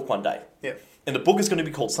write a book one day. Yeah, and the book is going to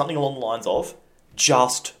be called something along the lines of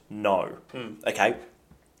Just Know. Okay,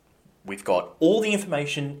 we've got all the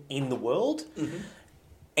information in the world.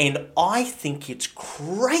 And I think it's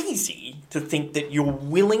crazy to think that you're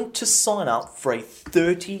willing to sign up for a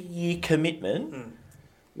 30-year commitment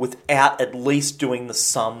without at least doing the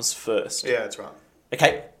sums first. Yeah, that's right.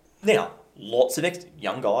 Okay, now, lots of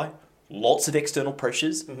young guy, lots of external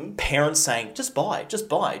pressures, parents saying, just buy,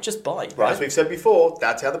 right? As we've said before,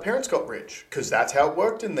 that's how the parents got rich, because that's how it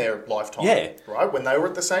worked in their lifetime. Yeah. Right? When they were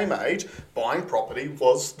at the same age, buying property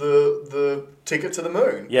was the ticket to the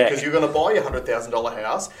moon. Yeah. Because you're going to buy your $100,000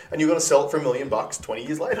 house and you're going to sell it for $1 million 20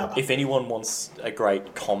 years later. If anyone wants a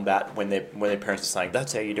great combat when their parents are saying,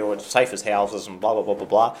 that's how you do it, safe as houses and blah, blah, blah, blah,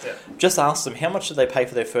 blah, just ask them, how much did they pay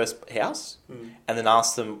for their first house? And then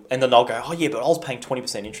ask them, and then they'll go, oh yeah, but I was paying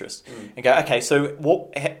 20% interest. And go, okay,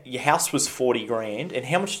 so your house was $40,000, and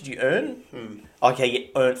how much did you earn? Okay, you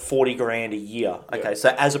earned $40,000 a year. Okay, so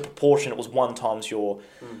as a proportion, it was 1 times your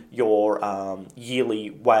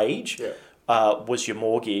yearly wage. Was your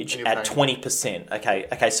mortgage at 20%?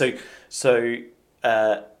 Okay. So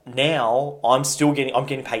now I'm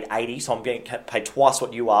getting paid 80, so I'm getting paid twice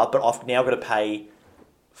what you are, but I've now got to pay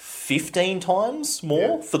 15 times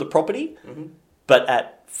more for the property, but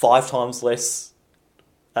at 5 times less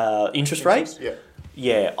interest rate.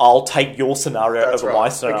 Yeah, I'll take your scenario over my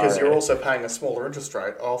scenario. Because you're also paying a smaller interest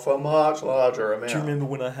rate off a much larger amount. Do you remember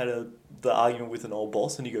when I had the argument with an old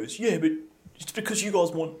boss, and he goes, yeah, but it's because you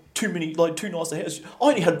guys want too nice houses. I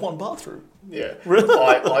only had 1 bathroom. Yeah.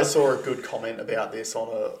 I saw a good comment about this on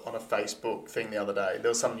a Facebook thing the other day. There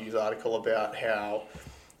was some news article about how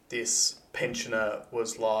this pensioner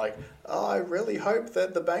was like, I really hope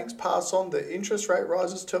that the banks pass on the interest rate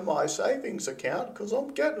rises to my savings account because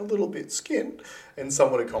I'm getting a little bit skinned. And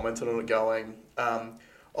someone had commented on it going,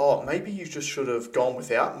 maybe you just should have gone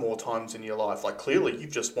without more times in your life. Like, clearly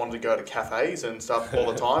you've just wanted to go to cafes and stuff all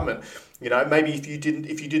the time. And, you know, maybe if you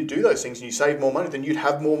didn't do those things and you saved more money, then you'd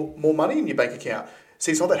have more money in your bank account.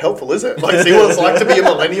 See, it's not that helpful, is it? Like, see what it's like to be a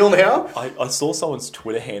millennial now? I saw someone's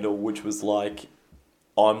Twitter handle, which was like,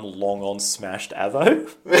 I'm long on smashed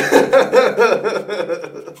Avo.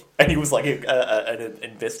 And he was like an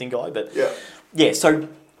investing guy. But yeah, so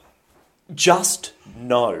just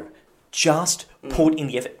know. Just put in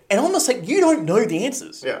the effort. And I'm not saying you don't know the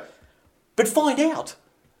answers. Yeah. But find out.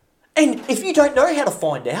 And if you don't know how to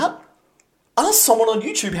find out, ask someone on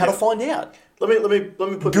YouTube how to find out. Let me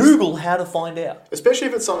put Google how to find out. Especially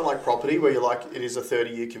if it's something like property where you're like, it is a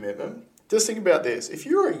 30-year commitment. Just think about this. If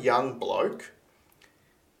you're a young bloke,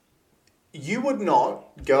 you would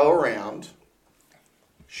not go around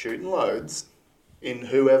shooting loads in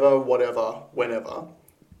whoever, whatever, whenever,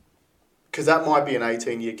 because that might be an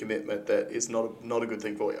 18-year commitment that is not a good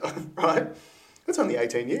thing for you, right? That's only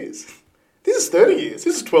 18 years. This is 30 years.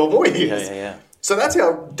 This is 12 more years. Yeah. So that's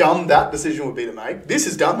how dumb that decision would be to make. This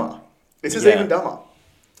is dumber. This is even dumber.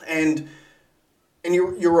 And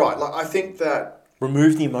you're right. Like, I think that...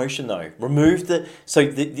 Remove the emotion, though. Remove the... So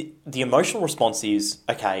the emotional response is,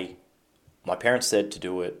 okay, my parents said to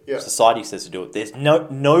do it. Yeah. Society says to do it. There's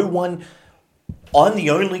no one... I'm the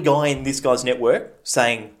only guy in this guy's network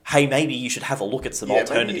saying, hey, maybe you should have a look at some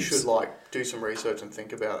alternatives. Maybe you should do some research and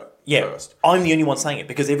think about it first. I'm the only one saying it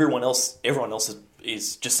because everyone else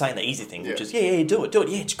is just saying the easy thing, which is, do it.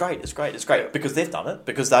 Yeah, it's great. Yeah. Because they've done it,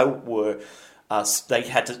 because they were,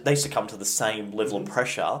 they succumbed to the same level of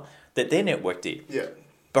pressure that their network did. Yeah.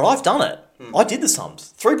 But I've done it. I did the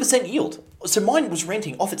sums. 3% yield. So mine was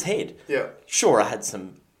renting off its head. Yeah. Sure, I had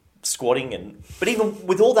some squatting, but even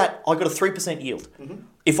with all that, I got a 3% yield.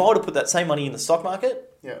 If I were to put that same money in the stock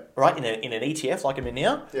market, Yeah. right, in an ETF like I'm in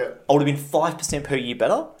now, Yeah. I would have been 5% per year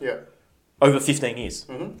better Yeah. over 15 years.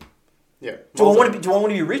 Mm-hmm. Yeah. Do I want to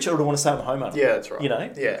be rich, or do I want to stay a homeowner? Yeah, that's right. You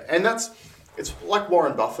know? Yeah, and it's like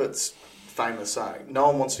Warren Buffett's famous saying, no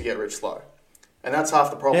one wants to get rich slow. And that's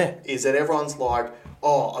half the problem, is that everyone's like,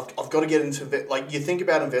 oh, I've got to get into... Like, you think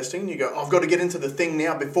about investing, and you go, I've got to get into the thing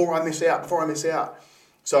now before I miss out.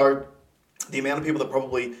 So, the amount of people that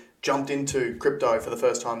probably jumped into crypto for the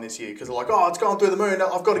first time this year, because they're like, oh, it's going through the moon,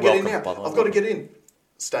 I've got to get in now. I've got to get in.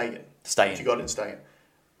 Stay in. If you got in, stay in.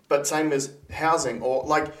 But same as housing, or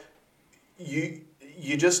like, you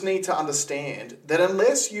just need to understand that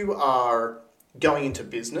unless you are going into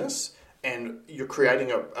business and you're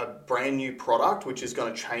creating a brand new product which is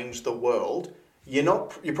going to change the world, you're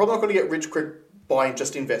probably not going to get rich quick by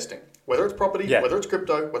just investing. Whether it's property, whether it's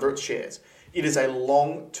crypto, whether it's shares. It is a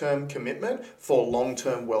long-term commitment for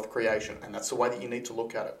long-term wealth creation, and that's the way that you need to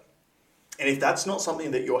look at it. And if that's not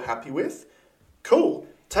something that you're happy with, cool.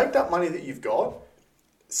 Take that money that you've got,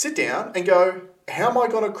 sit down and go, how am I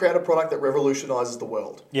going to create a product that revolutionizes the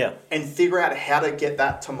world? Yeah. And figure out how to get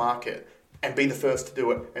that to market and be the first to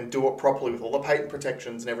do it and do it properly with all the patent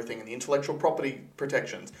protections and everything and the intellectual property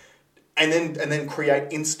protections. And then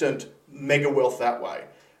create instant mega wealth that way.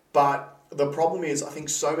 But the problem is, I think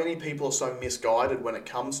so many people are so misguided when it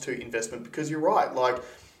comes to investment, because you're right. Like,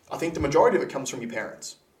 I think the majority of it comes from your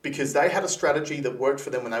parents, because they had a strategy that worked for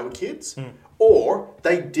them when they were kids, or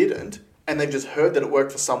they didn't, and they've just heard that it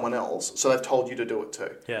worked for someone else, so they've told you to do it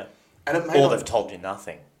too. Yeah. And it may or they've told you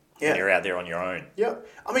nothing. Yeah. And you're out there on your own. Yeah.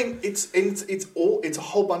 I mean, it's a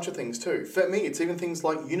whole bunch of things too. For me, it's even things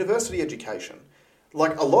like university education.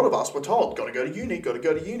 Like, a lot of us were told, got to go to uni, or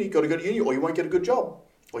you won't get a good job,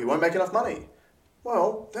 or you won't make enough money.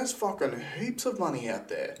 Well, there's fucking heaps of money out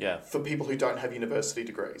there for people who don't have university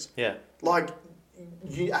degrees. Yeah. Like,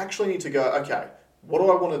 you actually need to go, okay, what do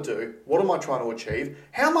I want to do? What am I trying to achieve?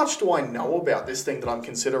 How much do I know about this thing that I'm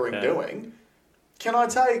considering doing? Can I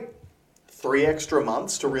take 3 extra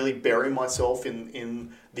months to really bury myself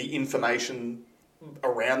in the information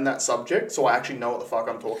around that subject, so I actually know what the fuck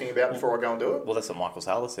I'm talking about before I go and do it? Well, that's what Michael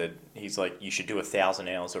Saylor said. He's like, you should do 1,000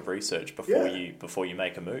 hours of research before you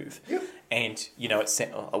make a move. Yep. And you know,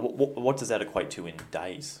 what does that equate to in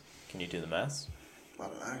days? Can you do the maths? I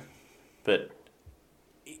don't know. But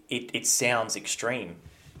it sounds extreme.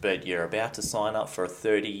 But you're about to sign up for a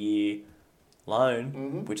 30-year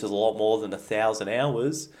loan, which is a lot more than 1,000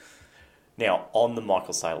 hours. Now, on the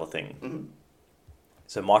Michael Saylor thing.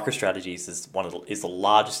 So MicroStrategies is the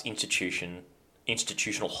largest institutional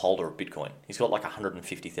holder of Bitcoin. He's got like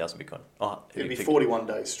 150,000 Bitcoin. Oh, it'd be 41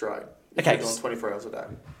 days straight. Okay. You're doing 24 hours a day.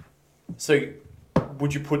 So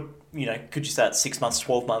would you put, could you say it's 6 months,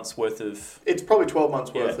 12 months worth of... It's probably 12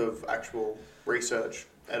 months worth of actual research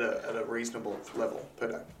at a reasonable level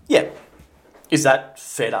per day. Yeah. Is that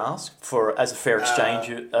fair to ask as a fair exchange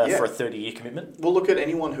for a 30-year commitment? Well, look at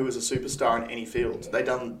anyone who is a superstar in any field. They've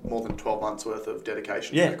done more than 12 months worth of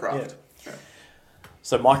dedication to their craft. Yeah.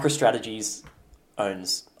 So MicroStrategies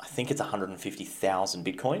owns, I think it's 150,000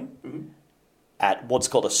 Bitcoin at what's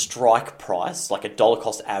called a strike price, like a dollar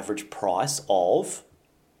cost average price of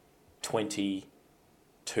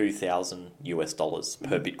 $22,000 US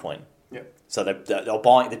per Bitcoin. Yeah. So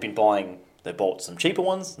they've been buying. They bought some cheaper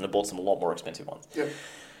ones, and they bought some a lot more expensive ones. Yep.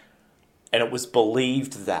 And it was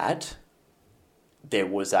believed that there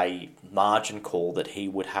was a margin call that he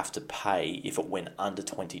would have to pay if it went under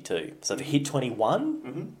 22. So if it hit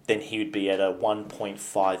 21, then he would be at a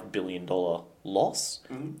 $1.5 billion loss,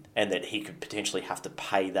 and that he could potentially have to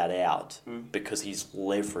pay that out because he's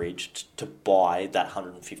leveraged to buy that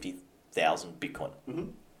 150,000 Bitcoin.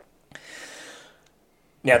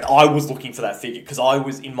 Now, I was looking for that figure because I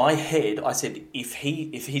was in my head. I said, if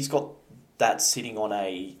he's got that sitting on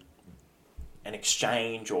an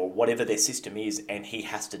exchange or whatever their system is, and he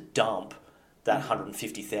has to dump that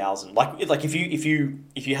 150,000, like if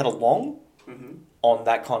you had a long on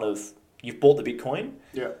that kind of, you've bought the Bitcoin,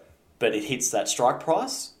 but it hits that strike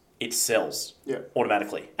price, it sells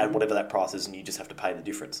automatically at whatever that price is, and you just have to pay the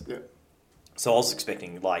difference. So I was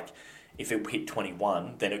expecting if it hit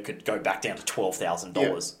 21, then it could go back down to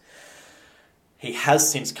 $12,000. He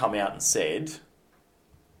has since come out and said,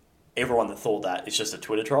 everyone that thought that is just a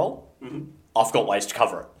Twitter troll. I've got ways to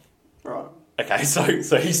cover it. Right. Okay, so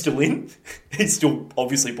he's still in. He's still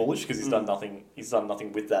obviously bullish because he's done nothing. He's done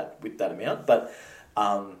nothing with that amount. But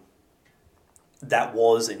that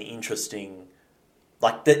was an interesting,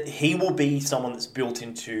 that he will be someone that's built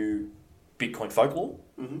into Bitcoin folklore.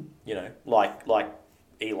 Like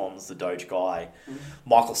Elon's the Doge guy.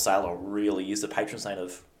 Michael Saylor really is the patron saint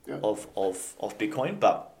of Bitcoin,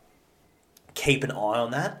 but keep an eye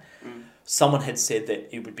on that. Someone had said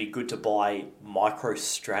that it would be good to buy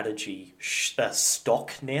MicroStrategy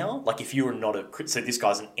stock now. Like if you were not so this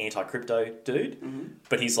guy's an anti-crypto dude,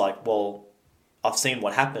 but he's like, well, I've seen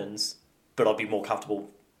what happens, but I'd be more comfortable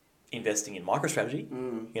investing in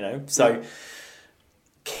MicroStrategy, So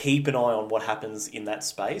keep an eye on what happens in that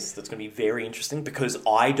space. That's going to be very interesting because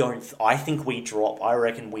I think we drop. I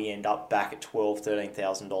reckon we end up back at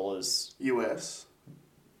 $12,000-$13,000 US.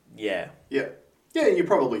 Yeah. Yeah. Yeah, you're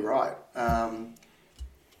probably right.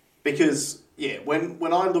 Because,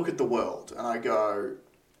 when I look at the world and I go,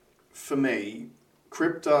 for me,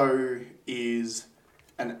 crypto is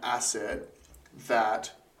an asset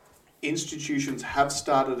that institutions have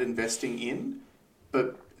started investing in,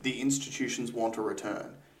 but the institutions want a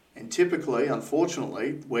return. And typically,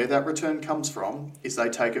 unfortunately, where that return comes from is they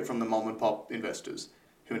take it from the mom and pop investors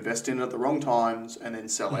who invest in it at the wrong times and then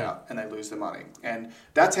sell out and they lose their money. And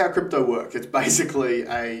that's how crypto works. It's basically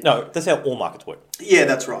No, that's how all markets work. Yeah,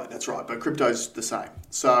 that's right. But crypto's the same.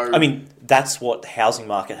 So I mean, that's what the housing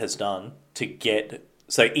market has done to get...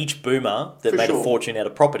 So each boomer that made a fortune out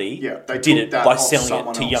of property they did it by selling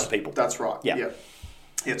it to else. young people. That's right. Yeah,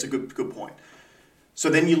 it's a good point. So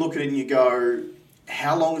then you look at it and you go,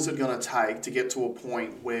 how long is it going to take to get to a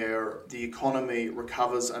point where the economy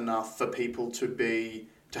recovers enough for people to be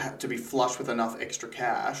flush with enough extra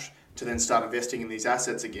cash to then start investing in these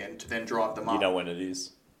assets again to then drive them up? You know when it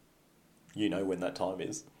is. You know when that time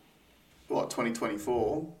is. What,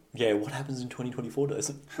 2024? Yeah, what happens in 2024, does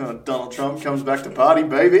it? Donald Trump comes back to party,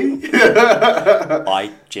 baby.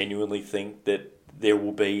 I genuinely think that there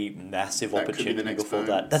will be massive opportunity before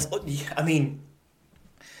that.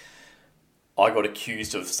 I got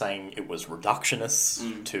accused of saying it was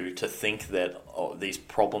reductionist to think that these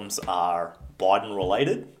problems are Biden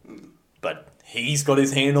related, but he's got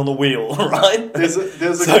his hand on the wheel, right? There's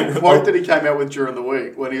a quote that he came out with during the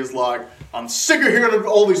week when he was like, "I'm sick of hearing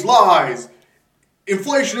all these lies.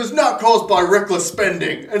 Inflation is not caused by reckless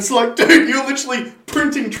spending." And it's like, dude, you're literally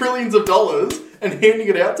printing trillions of dollars and handing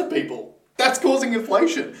it out to people. That's causing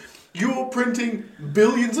inflation. You're printing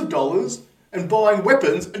billions of dollars and buying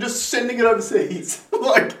weapons and just sending it overseas.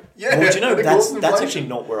 Well, that's actually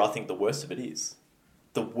not where I think the worst of it is.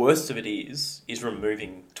 The worst of it is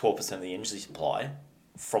removing 12% of the energy supply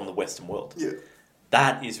from the Western world. Yeah.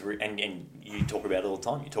 That is, and you talk about it all the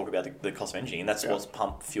time. You talk about the cost of energy, and that's what's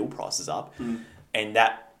pumped fuel prices up.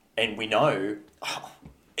 And we know,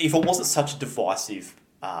 if it wasn't such a divisive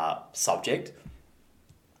subject,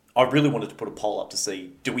 I really wanted to put a poll up to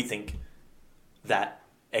see, do we think that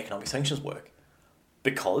economic sanctions work?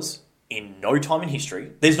 Because in no time in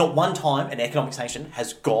history, there's not one time an economic sanction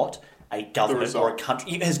has got a government or a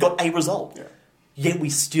country, has got a result. Yeah. Yet we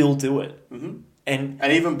still do it. Mm-hmm. And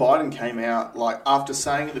even Biden came out, like, after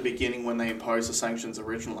saying at the beginning when they imposed the sanctions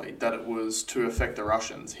originally that it was to affect the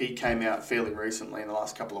Russians, he came out fairly recently in the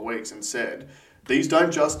last couple of weeks and said, these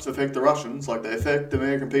don't just affect the Russians, like, they affect the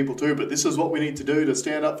American people too, but this is what we need to do to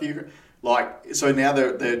stand up for you. Like, so now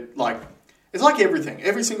they're like, it's like everything.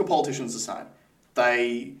 Every single politician's the same.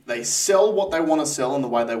 They sell what they want to sell in the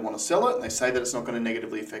way they want to sell it, and they say that it's not going to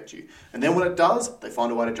negatively affect you. And then when it does, they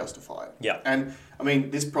find a way to justify it. Yeah. And, I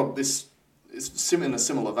mean, this is in a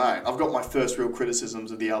similar vein. I've got my first real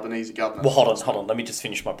criticisms of the Albanese government. Well, hold on. Let me just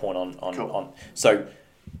finish my point on. Cool. So,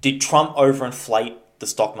 did Trump overinflate the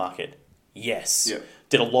stock market? Yes. Yeah.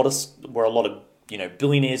 Were a lot of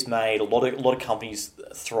billionaires made, a lot of companies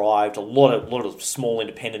thrived, a lot of small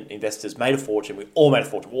independent investors made a fortune. We all made a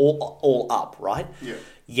fortune. We're all up, right? Yeah.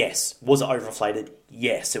 Yes. Was it overinflated?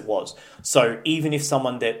 Yes, it was. So even if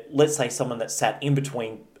let's say someone that sat in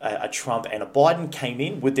between a Trump and a Biden came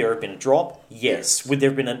in, would there have been a drop? Yes. Would there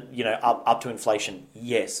have been up to inflation?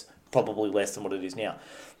 Yes. Probably less than what it is now.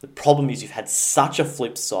 The problem is you've had such a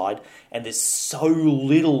flip side, and there's so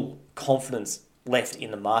little confidence left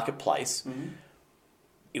in the marketplace.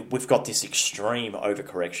 Mm-hmm. We've got this extreme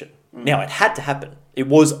overcorrection. Mm. Now, it had to happen. It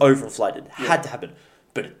was overinflated. Had to happen.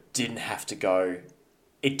 But it didn't have to go...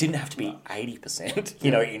 It didn't have to be 80%,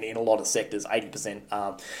 in a lot of sectors,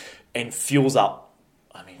 80%. And fuel's up.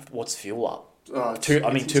 I mean, what's fuel up?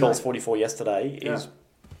 $2.44 yesterday is...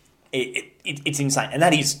 It's insane. And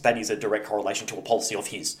that is a direct correlation to a policy of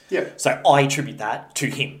his. Yeah. So I attribute that to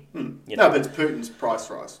him. No, but it's Putin's price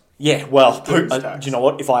rise. Yeah, well, do you know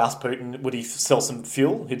what? If I asked Putin, would he sell some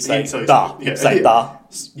fuel? He'd say, da. He'd say, da.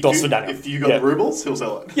 Dos Vidania. If you got the rubles, he'll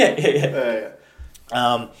sell it. Yeah.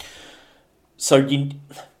 So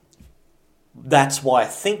that's why I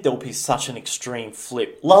think there'll be such an extreme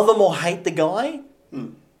flip. Love him or hate the guy,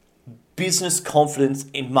 business confidence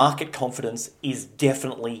and market confidence is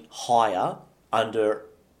definitely higher under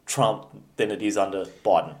Trump than it is under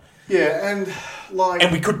Biden. Yeah,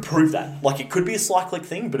 and we could prove that. Like, it could be a cyclic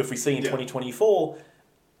thing, but if we see in 2024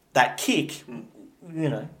 that kick,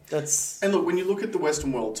 that's... And look, when you look at the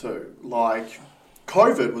Western world too, like,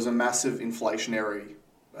 COVID was a massive inflationary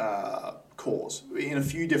cause in a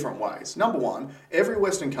few different ways. Number one, every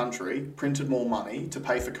Western country printed more money to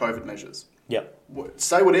pay for COVID measures. Yep.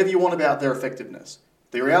 Say whatever you want about their effectiveness.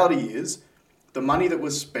 The reality is, the money that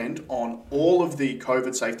was spent on all of the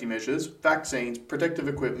COVID safety measures, vaccines, protective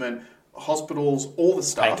equipment, hospitals, all the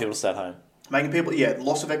stuff. Making people stay at home. Making people,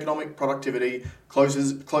 loss of economic productivity,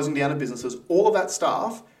 closing down of businesses, all of that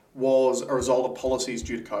stuff was a result of policies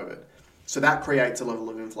due to COVID. So that creates a level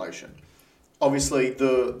of inflation. Obviously,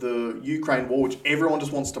 the Ukraine war, which everyone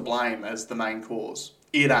just wants to blame as the main cause,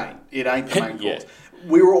 it ain't the main cause.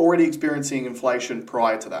 We were already experiencing inflation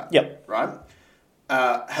prior to that. Yep. Right?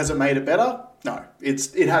 Has it made it better? No.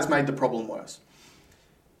 It has made the problem worse.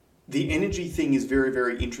 The energy thing is very,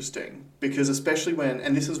 very interesting because especially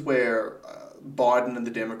and this is where Biden and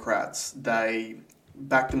the Democrats, they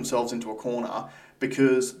back themselves into a corner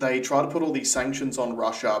because they try to put all these sanctions on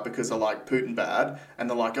Russia because they're like Putin bad, and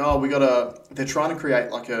they're like, they're trying to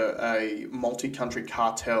create like a multi-country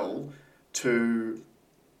cartel to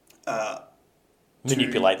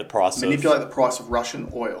manipulate the price of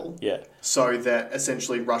Russian oil. Yeah. So that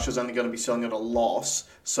essentially Russia's only going to be selling at a loss,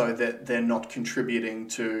 so that they're not contributing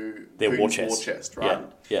to their war chest, right?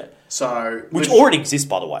 Yeah. So which already exists,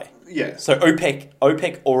 by the way. Yeah. So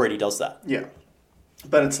OPEC already does that. Yeah.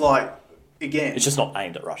 But it's like, again, it's just not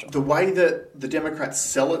aimed at Russia. The way that the Democrats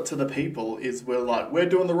sell it to the people is we're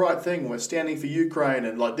doing the right thing, we're standing for Ukraine,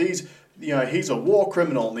 and like these, he's a war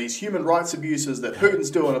criminal and these human rights abuses that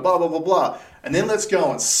Putin's doing, and blah, blah, blah, blah. And then let's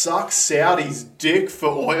go and suck Saudi's dick for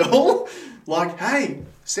oil. Like, hey,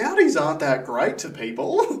 Saudis aren't that great to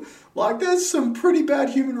people. Like, there's some pretty bad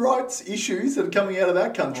human rights issues that are coming out of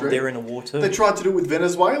that country. Well, they're in a war too. They tried to do it with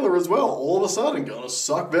Venezuela as well. All of a sudden, going to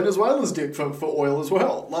suck Venezuela's dick for oil as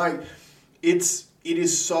well. Like, it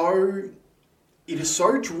is so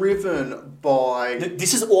driven by...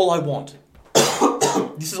 This is all I want.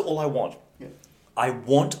 This is all I want. Yeah. I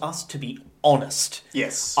want us to be honest.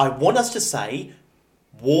 Yes. I want us to say,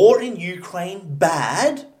 war in Ukraine,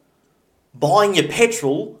 bad. Buying your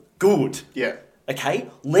petrol, good. Yeah. Okay?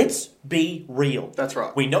 Let's be real. That's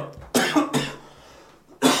right. We know...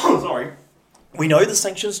 Sorry. We know the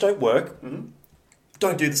sanctions don't work. Mm-hmm.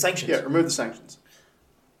 Don't do the sanctions. Yeah, remove the sanctions.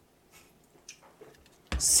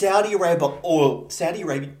 Saudi Arabia oil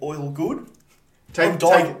good? Take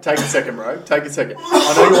a second, bro. Take a second.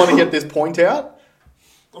 I know you want to get this point out.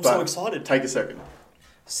 I'm so excited. Take a second.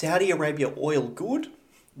 Saudi Arabia oil good?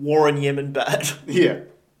 War in Yemen bad? Yeah.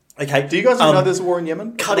 Okay. Do you guys know there's a war in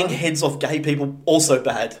Yemen? Cutting heads off gay people also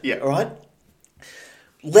bad. Yeah. All right.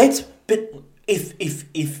 But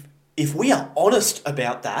if we are honest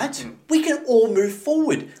about that, we can all move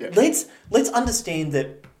forward. Yeah. Let's understand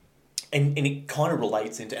that, and it kind of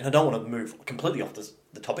relates into, and I don't want to move completely off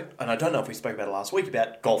the topic, and I don't know if we spoke about it last week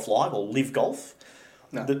about Golf Live or Live Golf.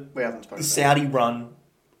 No, we haven't spoken about it. The Saudi-run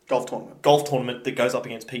golf tournament that goes up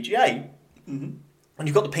against PGA. Mm-hmm. And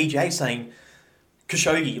you've got the PGA saying,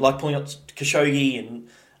 Khashoggi, like pulling up Khashoggi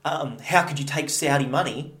and how could you take Saudi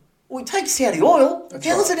money? Well, we take Saudi oil. That's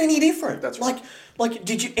How right. is it any different? That's right. Like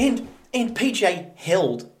did you and PGA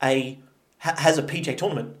has a PGA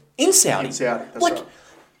tournament in Saudi. In Saudi, that's right.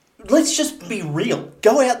 Let's just be real.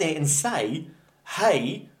 Go out there and say,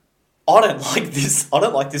 hey, I don't like this. I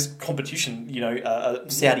don't like this competition.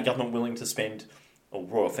 Saudi government willing to spend, or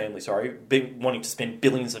royal family, sorry, wanting to spend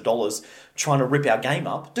billions of dollars trying to rip our game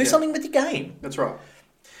up. Do something with your game. That's right.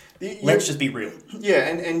 Let's just be real. Yeah,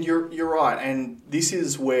 and you're right. And this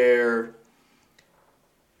is where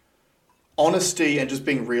honesty and just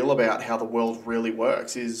being real about how the world really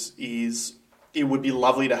works is it would be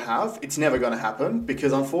lovely to have. It's never going to happen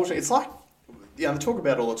because unfortunately, it's like, I talk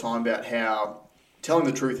about it all the time about how telling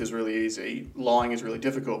the truth is really easy, lying is really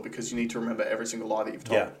difficult because you need to remember every single lie that you've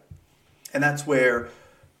told. Yeah. And that's where,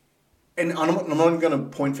 and I'm not going to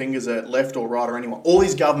point fingers at left or right or anyone. All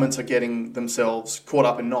these governments are getting themselves caught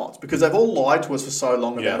up in knots because they've all lied to us for so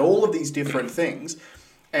long about all of these different things.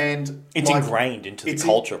 And it's ingrained into the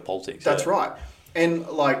culture of politics. That's right. And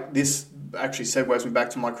like this actually segues me back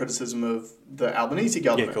to my criticism of the Albanese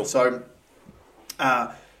government. Yeah, cool. So,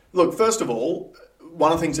 look, first of all,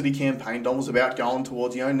 one of the things that he campaigned on was about going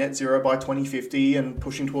towards net zero by 2050 and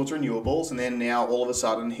pushing towards renewables. And then now all of a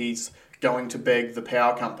sudden he's going to beg the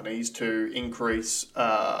power companies to increase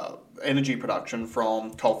energy production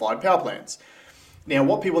from coal-fired power plants. Now,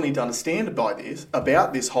 what people need to understand about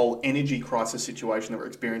this whole energy crisis situation that we're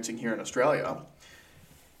experiencing here in Australia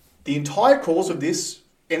The entire cause of this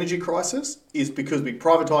energy crisis is because we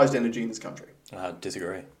privatised energy in this country.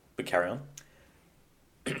 Disagree, but carry on.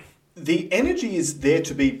 The energy is there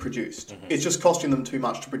to be produced. Mm-hmm. It's just costing them too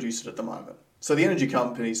much to produce it at the moment. So the energy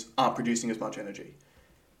companies aren't producing as much energy.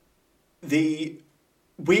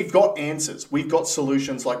 We've got answers. We've got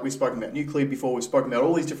solutions, like we've spoken about nuclear before. We've spoken about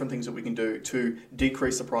all these different things that we can do to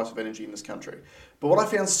decrease the price of energy in this country. But what I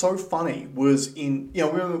found so funny was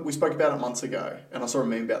remember we spoke about it months ago, and I saw a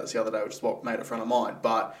meme about this the other day, which is what made a friend of mine.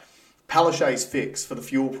 But Palaszczuk's fix for the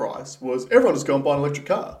fuel price was everyone just go and buy an electric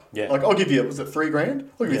car. Yeah. Like, I'll give you, was it $3,000?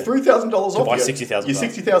 I'll give you $3,000 off. To buy $60,000. Your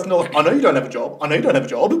 $60,000. I know you don't have a job,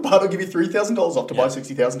 but I'll give you $3,000 off to buy a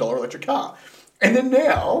 $60,000 electric car. And then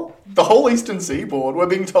now, the whole Eastern Seaboard, we're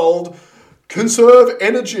being told, conserve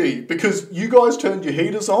energy because you guys turned your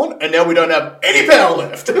heaters on and now we don't have any power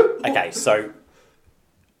left. Okay, so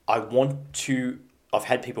I've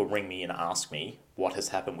had people ring me and ask me what has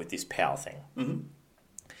happened with this power thing. Mm-hmm.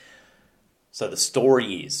 So the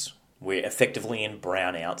story is we're effectively in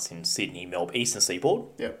brownouts in Sydney, Melbourne, Eastern Seaboard.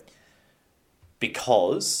 Yep.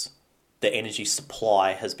 Because the energy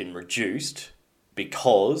supply has been reduced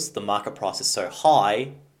because the market price is so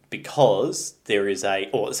high, because there is a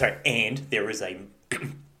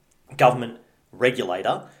government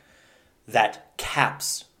regulator that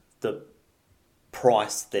caps the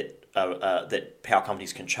price that power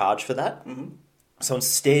companies can charge for that. Mm-hmm. So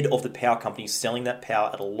instead of the power companies selling that power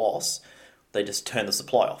at a loss, they just turn the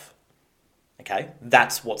supply off. Okay?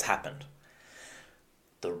 That's what's happened.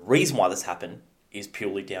 The reason why this happened is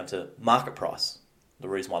purely down to market price. The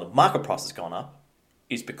reason why the market price has gone up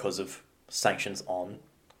is because of sanctions on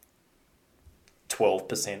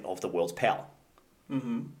 12% of the world's power.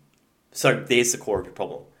 Mm-hmm. So there's the core of your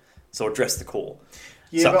problem. So address the core.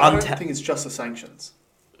 Yeah, so but I don't think it's just the sanctions.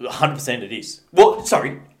 100% it is. Well,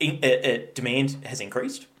 sorry, demand has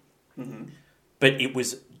increased, mm-hmm. but it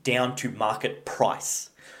was down to market price.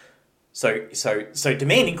 So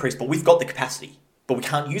demand increased, but we've got the capacity, but we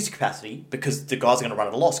can't use the capacity because the guys are going to run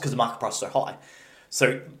at a loss because the market price is so high.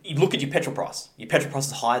 So you look at your petrol price. Your petrol price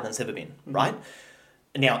is higher than it's ever been, mm-hmm. right?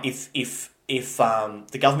 Now, if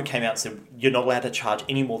the government came out and said you're not allowed to charge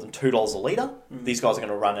any more than $2 a litre, mm-hmm. these guys are going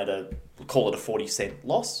to run at call it a 40-cent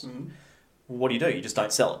loss. Mm-hmm. Well, what do? You just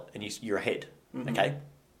don't sell it, and you're ahead. Mm-hmm. Okay.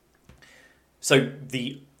 So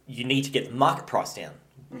you need to get the market price down.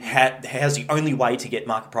 Mm-hmm. How's the only way to get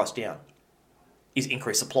market price down? Is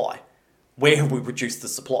increase supply. Where have we reduced the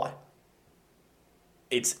supply?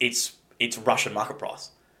 It's Russian market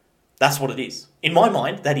price. That's what it is. In my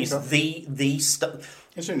mind, that is the It's an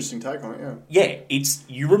interesting take on it, yeah. Yeah,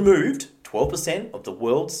 you removed 12% of the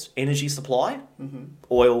world's energy supply, mm-hmm.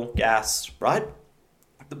 oil, gas, right?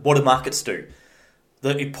 What do markets do?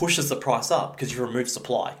 It pushes the price up because you remove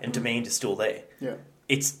supply and mm-hmm. demand is still there. Yeah,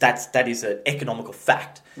 that is an economical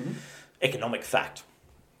fact, mm-hmm. economic fact.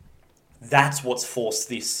 That's what's forced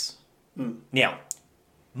this. Mm. Now,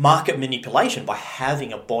 market manipulation by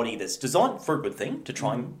having a body that's designed for a good thing to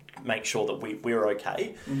try mm-hmm. and make sure that we're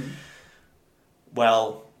okay. Mm-hmm.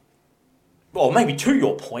 Well, maybe to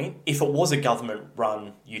your point, if it was a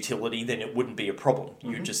government-run utility, then it wouldn't be a problem.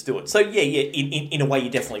 Mm-hmm. You'd just do it. So, in a way,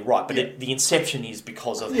 you're definitely right. But the inception is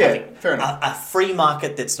because of having a free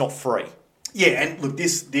market that's not free. Yeah, and look,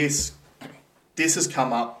 this has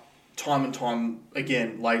come up time and time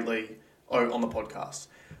again lately on the podcast.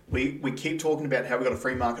 We keep talking about how we've got a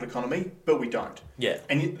free market economy, but we don't. Yeah.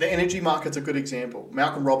 And the energy market's a good example.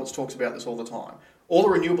 Malcolm Roberts talks about this all the time. All the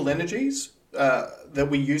renewable energies that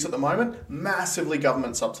we use at the moment, massively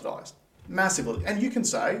government subsidised. Massively. And you can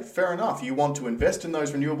say, fair enough, you want to invest in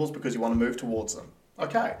those renewables because you want to move towards them.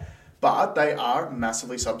 Okay. But they are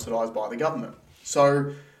massively subsidised by the government.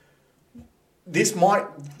 So this might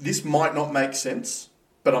not make sense,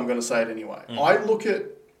 but I'm going to say it anyway. Mm. I look at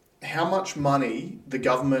how much money the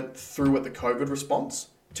government threw at the COVID response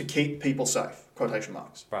to keep people safe, quotation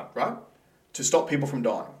marks, right? To stop people from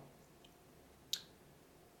dying.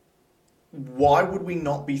 Why would we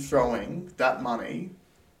not be throwing that money?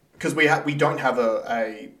 Because we don't have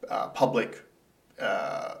a public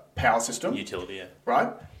power system. Utility, yeah.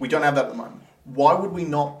 Right? We don't have that at the moment. Why would we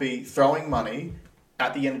not be throwing money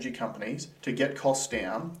at the energy companies to get costs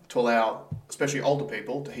down to allow, especially older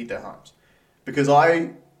people, to heat their homes? Because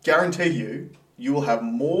I guarantee you will have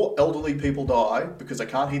more elderly people die because they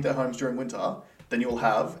can't heat their homes during winter than you will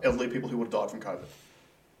have elderly people who would have died from COVID.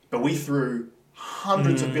 But we threw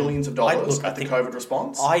hundreds of billions of dollars at the COVID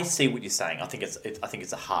response. I see what you're saying. I think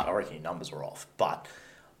it's a hard. I reckon your numbers are off, but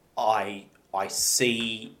I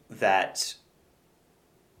see that.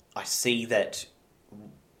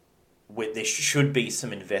 There should be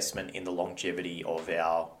some investment in the longevity of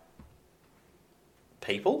our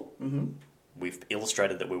people. Mm-hmm. We've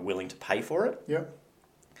illustrated that we're willing to pay for it. Yeah.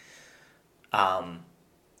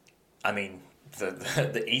 I mean,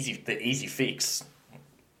 the easy fix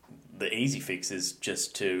is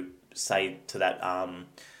just to say to that.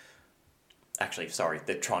 Actually, sorry,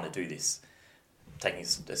 they're trying to do this. Taking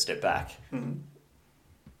a step back,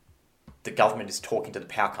 the government is talking to the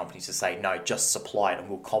power companies to say, no, just supply it and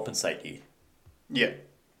we'll compensate you. Yeah.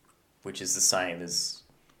 Which is the same as...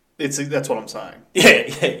 That's what I'm saying. Yeah.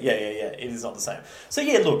 It is not the same. So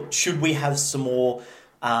yeah, look, should we have some more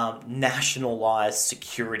nationalised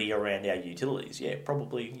security around our utilities? Yeah,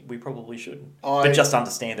 probably. We probably should. But just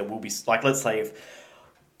understand that we'll be... Like, let's say if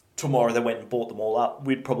tomorrow they went and bought them all up,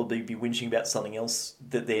 we'd probably be whinging about something else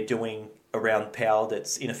that they're doing around power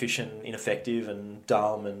that's inefficient, ineffective and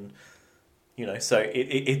dumb and... so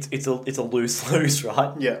it's a lose-lose,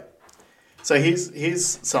 right? Yeah. So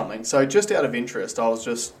here's something. So just out of interest, I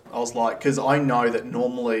was like, because I know that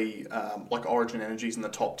normally, like Origin Energy's in the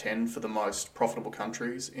top 10 for the most profitable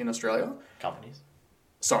countries in Australia. Companies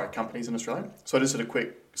in Australia. So I just did a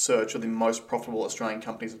quick search of the most profitable Australian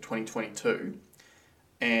companies of 2022.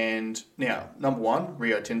 And now, number 1,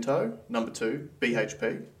 Rio Tinto. Number 2,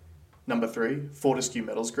 BHP. Number 3, Fortescue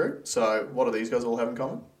Metals Group. So what do these guys all have in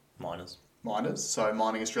common? Miners. So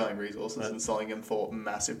mining Australian resources and selling them for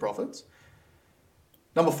massive profits.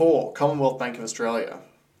 Number 4, Commonwealth Bank of Australia.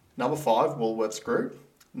 Number 5, Woolworths Group.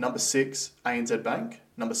 Number 6, ANZ Bank.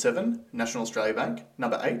 Number 7, National Australia Bank.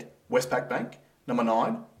 Number 8, Westpac Bank. Number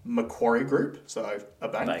 9, Macquarie Group, so a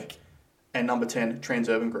bank. And number 10,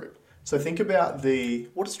 Transurban Group. So think about the...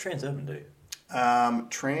 What does Transurban do?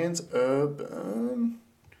 Transurban...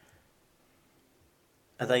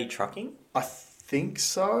 Are they trucking? I think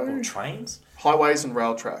so. Or trains? Highways and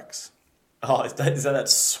rail tracks. Oh, is that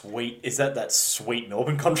sweet? Is that sweet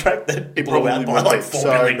Northern contract that it blew out by like $4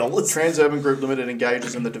 billion? Transurban Group Limited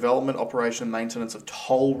engages in the development, operation, and maintenance of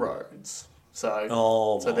toll roads.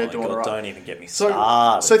 So they're doing God, right. Don't even get me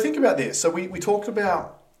started. So think about this. So we talked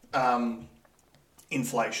about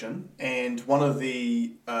inflation, and one of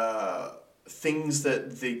the things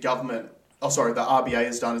that the RBA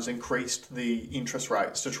has done is increased the interest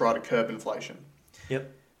rates to try to curb inflation.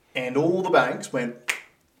 Yep. And all the banks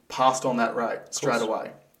passed on that rate straight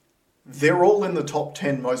away. They're all in the top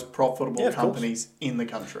 10 most profitable companies in the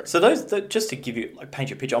country. So just to give you, paint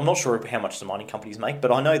you a picture, I'm not sure how much the mining companies make,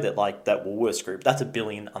 but I know that that Woolworths Group, that's $1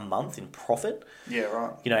 billion a month in profit. Yeah,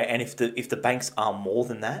 right. And if the banks are more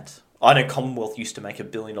than that, I know Commonwealth used to make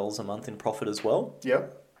 $1 billion a month in profit as well.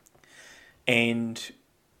 Yep. And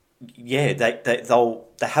yeah, they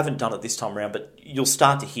haven't done it this time around, but you'll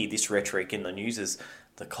start to hear this rhetoric in the news as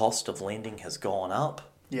the cost of lending has gone up.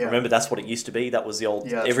 Yeah. Remember, that's what it used to be. That was the old,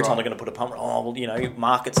 every time they're going to put a pump,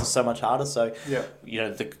 markets are so much harder. So,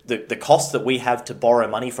 the cost that we have to borrow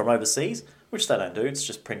money from overseas, which they don't do, it's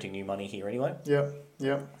just printing new money here anyway. Yeah.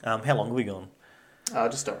 How long have we gone?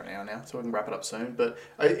 Just over an hour now, so we can wrap it up soon. But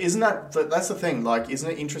that's the thing, isn't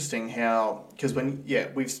it interesting how, because I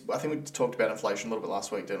think we talked about inflation a little bit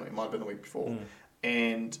last week, didn't we? It might have been the week before.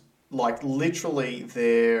 And literally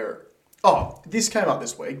this came up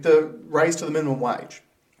this week, the raise to the minimum wage.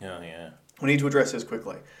 Oh, yeah. We need to address this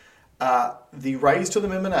quickly. The raise to the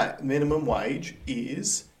minimum wage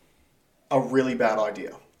is a really bad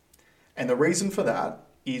idea. And the reason for that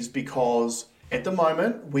is because at the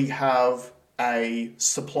moment we have a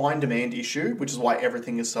supply and demand issue, which is why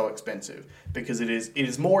everything is so expensive. Because it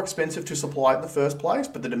is more expensive to supply it in the first place,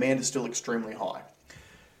 but the demand is still extremely high.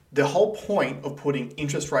 The whole point of putting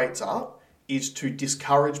interest rates up is to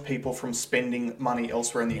discourage people from spending money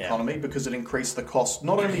elsewhere in the economy, because it increases the cost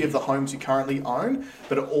not only of the homes you currently own,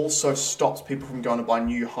 but it also stops people from going to buy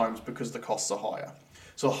new homes because the costs are higher.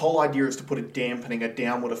 So the whole idea is to put a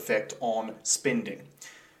downward effect on spending.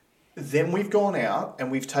 Then we've gone out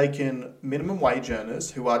and we've taken minimum wage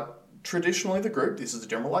earners, who are traditionally the group, this is a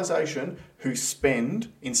generalisation, who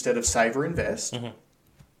spend instead of save or invest,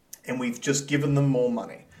 and we've just given them more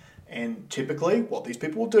money. And typically, what these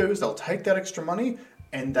people will do is they'll take that extra money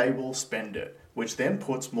and they will spend it, which then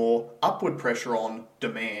puts more upward pressure on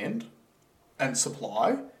demand and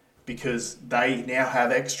supply, because they now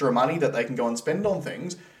have extra money that they can go and spend on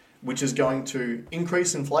things, which is going to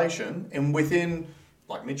increase inflation. And within,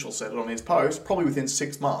 like Mitchell said it on his post, probably within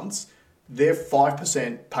 6 months, their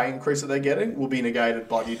 5% pay increase that they're getting will be negated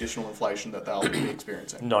by the additional inflation that they'll be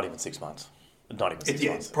experiencing. Not even 6 months. Not even 6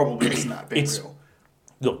 months. It probably isn't that big real.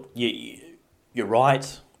 Look, you're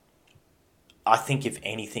right. I think if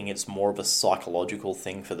anything, it's more of a psychological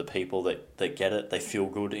thing for the people that get it. They feel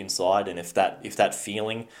good inside, and if that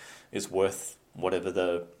feeling is worth whatever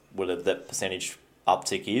that percentage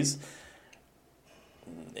uptick is,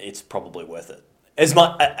 it's probably worth it. As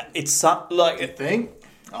much, like You think?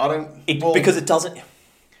 I don't... because it doesn't.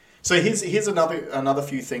 So here's another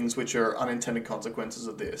few things which are unintended consequences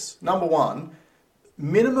of this. Number one,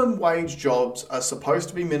 minimum wage jobs are supposed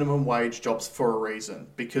to be minimum wage jobs for a reason,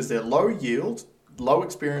 because they're low yield, low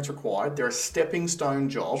experience required. They're a stepping stone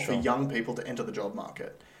job for young people to enter the job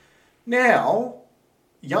market. Now,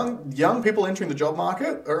 young people entering the job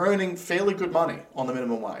market are earning fairly good money on the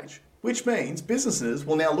minimum wage, which means businesses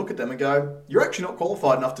will now look at them and go, you're actually not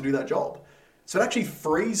qualified enough to do that job. So it actually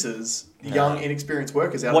freezes young, inexperienced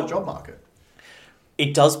workers out of the job market.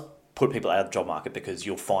 It does put people out of the job market, because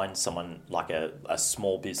you'll find someone like a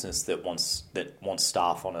small business that wants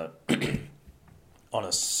staff on a on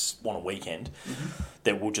a weekend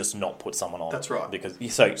that will just not put someone on. That's right. Because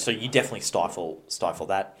so you definitely stifle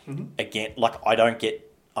that. Again, like I don't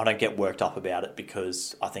get worked up about it,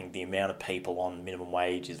 because I think the amount of people on minimum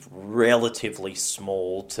wage is relatively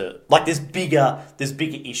small to, like, there's bigger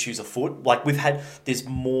issues afoot. Like there's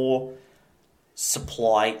more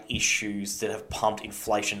supply issues that have pumped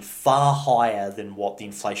inflation far higher than what the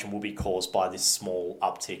inflation will be caused by this small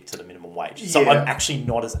uptick to the minimum wage. So I'm actually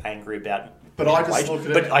not as angry about minimum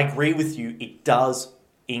wage. But I agree with you, it does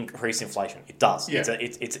increase inflation. It does. Yeah.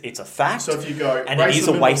 It's a fact. So if you go, and it is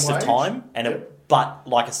a waste of time. But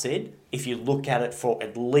like I said, if you look at it for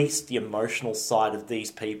at least the emotional side of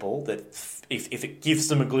these people, that if it gives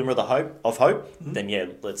them a glimmer of hope, then yeah,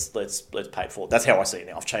 let's pay it forward. That's how I see it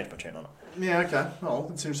now. I've changed my tune on it. Yeah, okay. Well,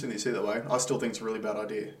 it's interesting that you see it that way. I still think it's a really bad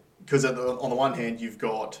idea, because on the one hand, you've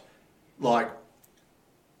got, like,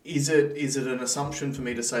 is it an assumption for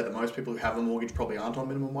me to say that most people who have a mortgage probably aren't on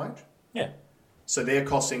minimum wage? Yeah. So their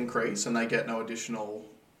costs increase and they get no additional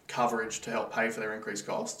coverage to help pay for their increased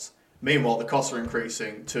costs. Meanwhile, the costs are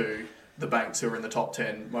increasing to the banks who are in the top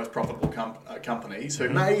 10 most profitable companies, who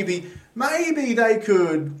maybe they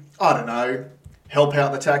could, I don't know, help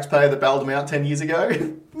out the taxpayer that bailed them out 10 years ago.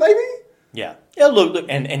 Maybe? Yeah. Yeah, look,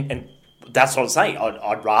 and that's what I'm saying.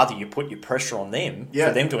 I'd rather you put your pressure on them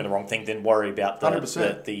for them doing the wrong thing than worry about the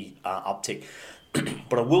uptick.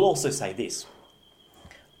 But I will also say this.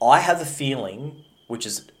 I have a feeling, which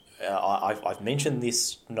is, I've mentioned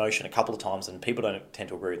this notion a couple of times and people don't tend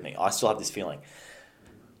to agree with me. I still have this feeling.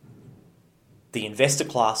 The investor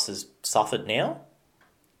class has suffered now.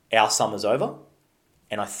 Our summer's over.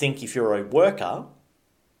 And I think if you're a worker,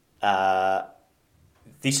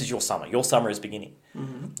 this is your summer. Your summer is beginning.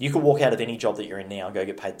 You could walk out of any job that you're in now and go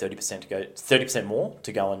get paid 30% more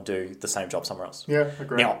to go and do the same job somewhere else. Yeah,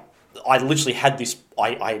 agree. Now, I literally had this,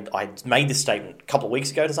 I made this statement a couple of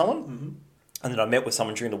weeks ago to someone, and then I met with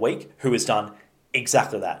someone during the week who has done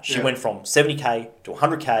exactly that. She went from 70k to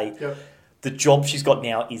 100k. Yep. The job she's got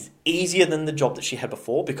now is easier than the job that she had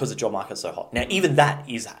before because the job market's so hot. Now, even that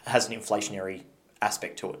has an inflationary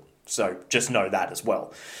aspect to it. So just know that as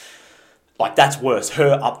well. Like, that's worse.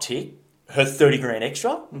 Her uptick, her 30 grand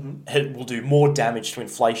extra, will do more damage to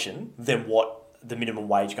inflation than what the minimum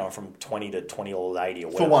wage going from 20 to 20 or 80 or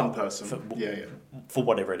whatever. For one person. For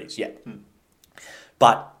whatever it is, yeah.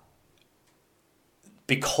 But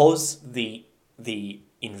because the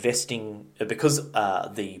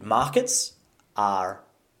markets are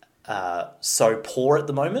so poor at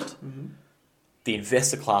the moment, the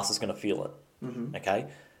investor class is going to feel it. Okay,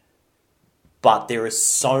 but there is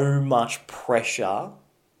so much pressure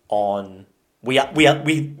on.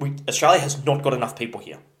 Australia has not got enough people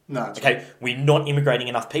here. No. Okay, right. We're not immigrating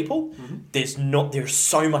enough people. There's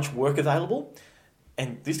so much work available,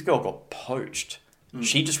 and this girl got poached.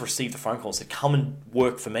 She just received a phone call and said, "Come and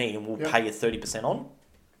work for me, and we'll pay you 30% on."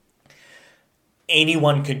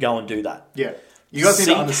 Anyone could go and do that. Yeah, you guys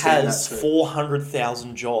need to understand has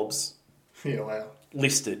 400,000 jobs.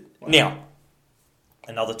 Listed. Wow. Now,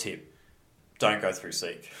 another tip: don't go through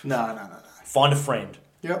Seek. No. Find a friend.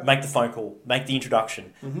 Yep. Make the phone call. Make the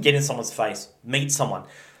introduction. Get in someone's face. Meet someone.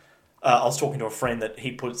 I was talking to a friend that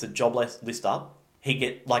he puts a job list up. He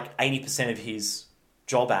get like 80% of his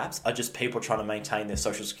job apps are just people trying to maintain their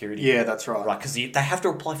social security. Yeah, that's right. Right, because they have to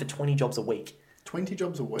apply for 20 jobs a week. 20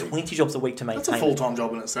 jobs a week? 20 jobs a week to maintain. That's a full-time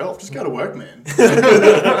job in itself. Just go to work, man.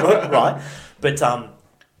 Right. But,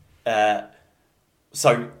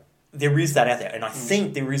 so there is that out there. And I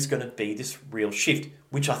think there is going to be this real shift,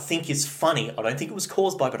 which I think is funny. I don't think it was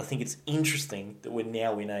caused by, but I think it's interesting that we're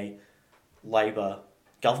now in a Labor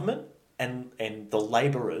government and the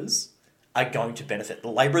labourers are going to benefit. The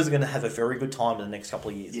labourers are going to have a very good time in the next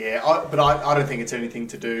couple of years. Yeah, but I don't think it's anything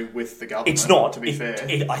to do with the government. It's not. To be fair.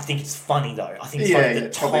 I think it's funny, though. I think it's funny.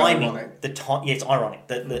 The timing. It's ironic.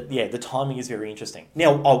 The timing is very interesting.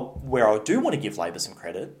 Now, where I do want to give Labor some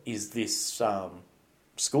credit is this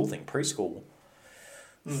school thing, preschool.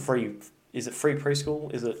 free. Is it free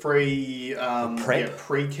preschool? Is it free prep?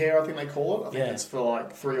 Pre-care? I think they call it. I think Yeah. it's for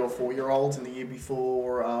like 3 or 4 year olds in the year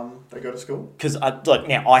before they go to school. Because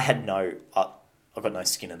now I had I've got no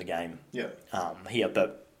skin in the game. Yeah. Here,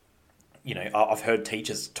 but I've heard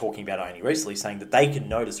teachers talking about it only recently, saying that they can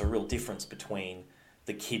notice a real difference between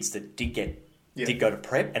the kids that did go to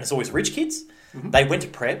prep, and it's always rich kids. Mm-hmm. They went to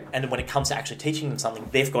prep, and then when it comes to actually teaching them something,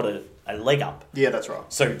 they've got a leg up. Yeah, that's right.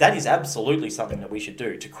 So that is absolutely something that we should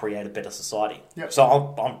do to create a better society. Yep. So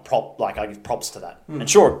I give props to that. And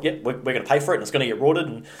sure, we're going to pay for it, and it's going to get rorted.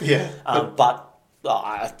 And but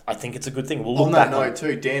I think it's a good thing. We'll look on back that note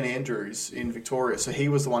too, Dan Andrews in Victoria, so he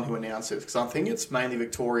was the one who announced it, because I think it's mainly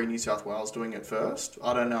Victoria and New South Wales doing it first.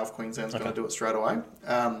 I don't know if Queensland's going to do it straight away.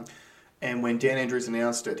 And when Dan Andrews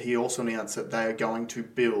announced it, he also announced that they are going to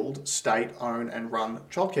build state-owned and run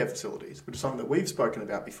childcare facilities, which is something that we've spoken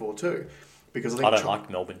about before too. Because I don't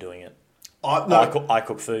like Melbourne doing it. I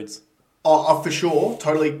cook foods. Oh, for sure.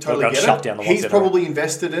 Totally get shut it. Down the he's probably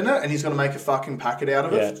invested in it, and he's going to make a fucking packet out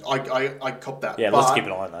of it. I cop that. Yeah, let's keep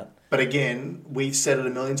an eye on that. But again, we've said it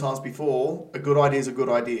a million times before, a good idea is a good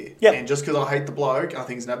idea. Yep. And just because I hate the bloke, and I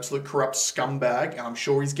think he's an absolute corrupt scumbag, and I'm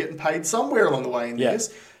sure he's getting paid somewhere along the way in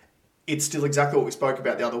this, it's still exactly what we spoke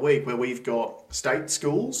about the other week, where we've got state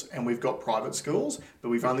schools and we've got private schools, but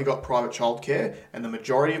we've only got private childcare, and the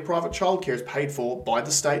majority of private childcare is paid for by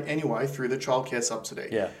the state anyway through the childcare subsidy.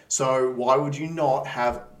 Yeah. So why would you not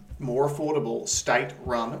have more affordable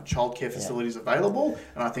state-run childcare facilities available?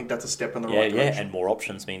 And I think that's a step in the right direction. Yeah, and more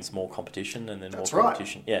options means more competition, and then that's more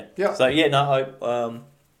competition. Right. Yeah. So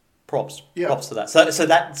props to that.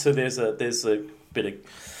 So there's a bit of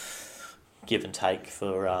give and take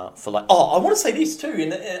for like. Oh, I want to say this too,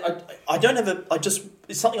 and I don't have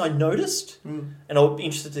it's something I noticed, and I'll be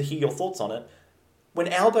interested to hear your thoughts on it.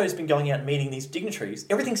 When Albo's been going out and meeting these dignitaries,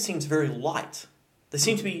 everything seems very light. They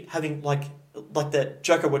seem to be having like that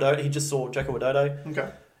Joko Widodo. He just saw Joko Widodo,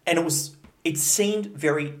 okay, and it seemed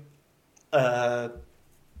very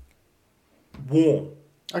warm,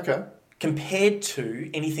 okay, compared to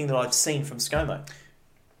anything that I've seen from ScoMo.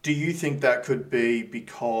 Do you think that could be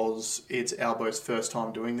because it's Albo's first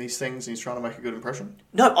time doing these things and he's trying to make a good impression?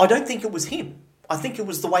 No, I don't think it was him. I think it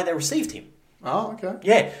was the way they received him. Oh, okay.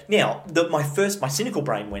 Yeah. Now, my cynical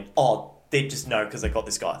brain went, they just know because they got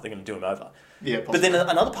this guy. They're going to do him over. Yeah, possibly. But then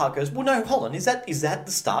another part goes, well, no, hold on. Is that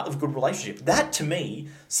the start of a good relationship? That, to me,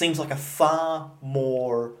 seems like a far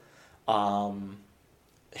more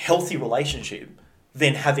healthy relationship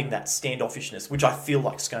than having that standoffishness, which I feel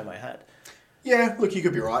like ScoMo had. Yeah, look, you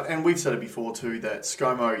could be right. And we've said it before too, that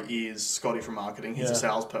ScoMo is Scotty from marketing. He's a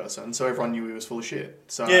salesperson, so everyone knew he was full of shit.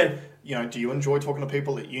 So, do you enjoy talking to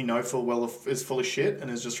people that you know full well is full of shit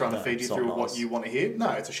and is just trying to feed you through what you want to hear?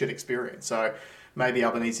 No, it's a shit experience. So maybe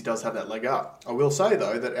Albanese does have that leg up. I will say,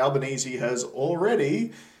 though, that Albanese has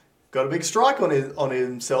already got a big strike on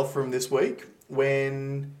himself from this week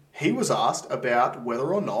when he was asked about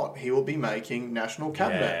whether or not he will be making National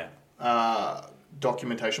Cabinet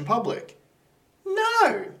documentation public.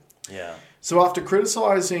 No. Yeah. So after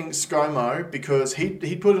criticising ScoMo because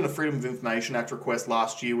he put in a Freedom of Information Act request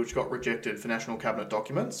last year which got rejected for National Cabinet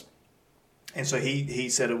documents, and so he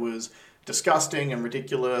said it was disgusting and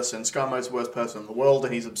ridiculous and ScoMo's the worst person in the world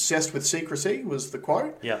and he's obsessed with secrecy was the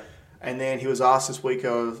quote. Yeah. And then he was asked this week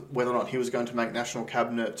of whether or not he was going to make National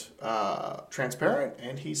Cabinet transparent,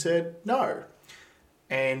 and he said no.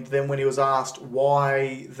 And then when he was asked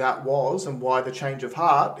why that was and why the change of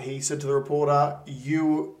heart, he said to the reporter,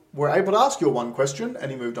 you were able to ask your one question,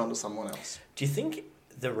 and he moved on to someone else. Do you think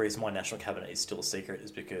the reason why National Cabinet is still a secret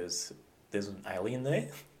is because there's an alien there?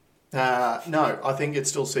 No, I think it's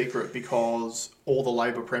still secret because all the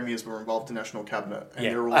Labor premiers were involved in National Cabinet, and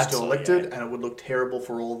they're all still elected, and it would look terrible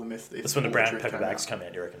for all of them if that's when the brown paper bags come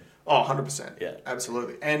out, you reckon? Oh, 100%. Yeah.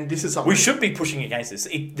 Absolutely. And this is something... We should be pushing against this.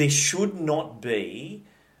 There should not be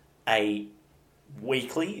a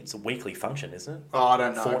weekly... It's a weekly function, isn't it? Oh, I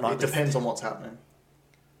don't know. It depends on what's happening.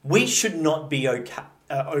 We should not be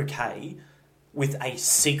okay with a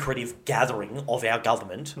secretive gathering of our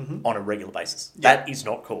government on a regular basis. Yeah. That is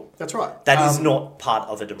not cool. That's right. That is not part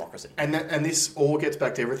of a democracy. And this all gets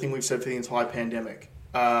back to everything we've said for the entire pandemic.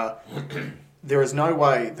 There is no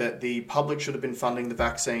way that the public should have been funding the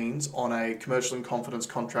vaccines on a commercial in confidence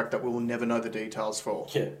contract that we will never know the details for.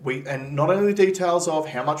 Yeah. And not only the details of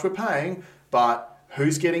how much we're paying, but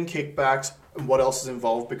who's getting kickbacks and what else is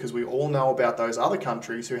involved, because we all know about those other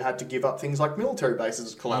countries who had to give up things like military bases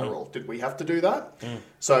as collateral. Did we have to do that?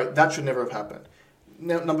 So that should never have happened.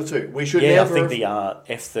 Now, number two, we should never... I think the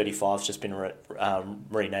F-35's just been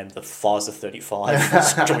renamed the Pfizer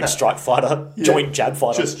 35 Joint Strike Fighter, Joint Jab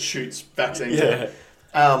Fighter. Just shoots vaccines. Yeah.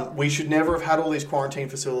 We should never have had all these quarantine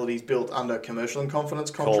facilities built under commercial in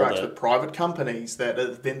confidence contracts with private companies that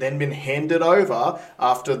have then been handed over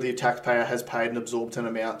after the taxpayer has paid an absorbent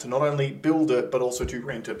amount to not only build it, but also to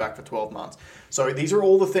rent it back for 12 months. So these are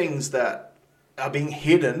all the things that are being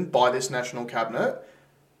hidden by this National Cabinet,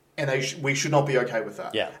 and we should not be okay with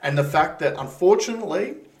that. Yeah. And the fact that,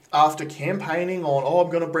 unfortunately, after campaigning on,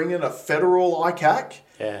 I'm going to bring in a federal ICAC,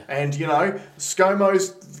 and,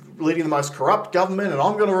 ScoMo's leading the most corrupt government and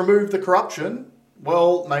I'm going to remove the corruption.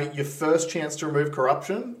 Well, mate, your first chance to remove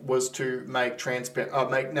corruption was to make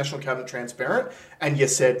National Cabinet transparent, and you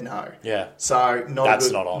said no. Yeah. So not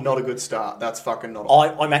a good start. That's fucking not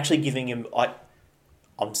on. I'm actually giving him...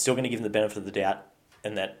 I'm still going to give him the benefit of the doubt,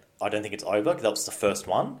 and that I don't think it's over, because that was the first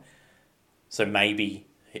one. So maybe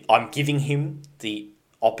I'm giving him the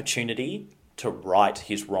opportunity to right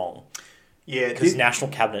his wrong. Yeah. Because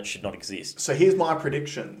National Cabinet should not exist. So here's my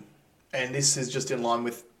prediction, and this is just in line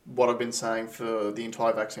with what I've been saying for the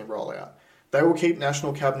entire vaccine rollout. They will keep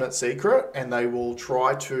National Cabinet secret, and they will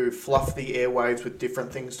try to fluff the airwaves with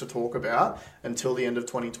different things to talk about until the end of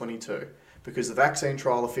 2022, because the vaccine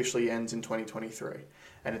trial officially ends in 2023.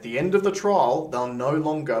 And at the end of the trial, they'll no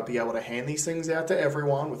longer be able to hand these things out to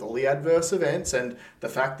everyone with all the adverse events and the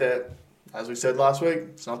fact that, as we said last week,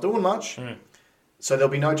 it's not doing much. So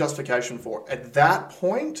there'll be no justification for it. At that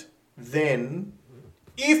point, then,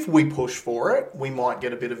 if we push for it, we might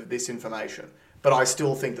get a bit of this information. But I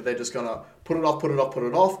still think that they're just going to put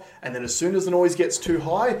it off, and then as soon as the noise gets too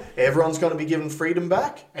high, everyone's going to be given freedom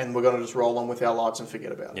back, and we're going to just roll on with our lives and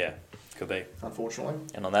forget about it. Yeah, could be. Unfortunately.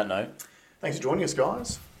 And on that note... Thanks for joining us,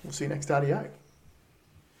 guys. We'll see you next RDA.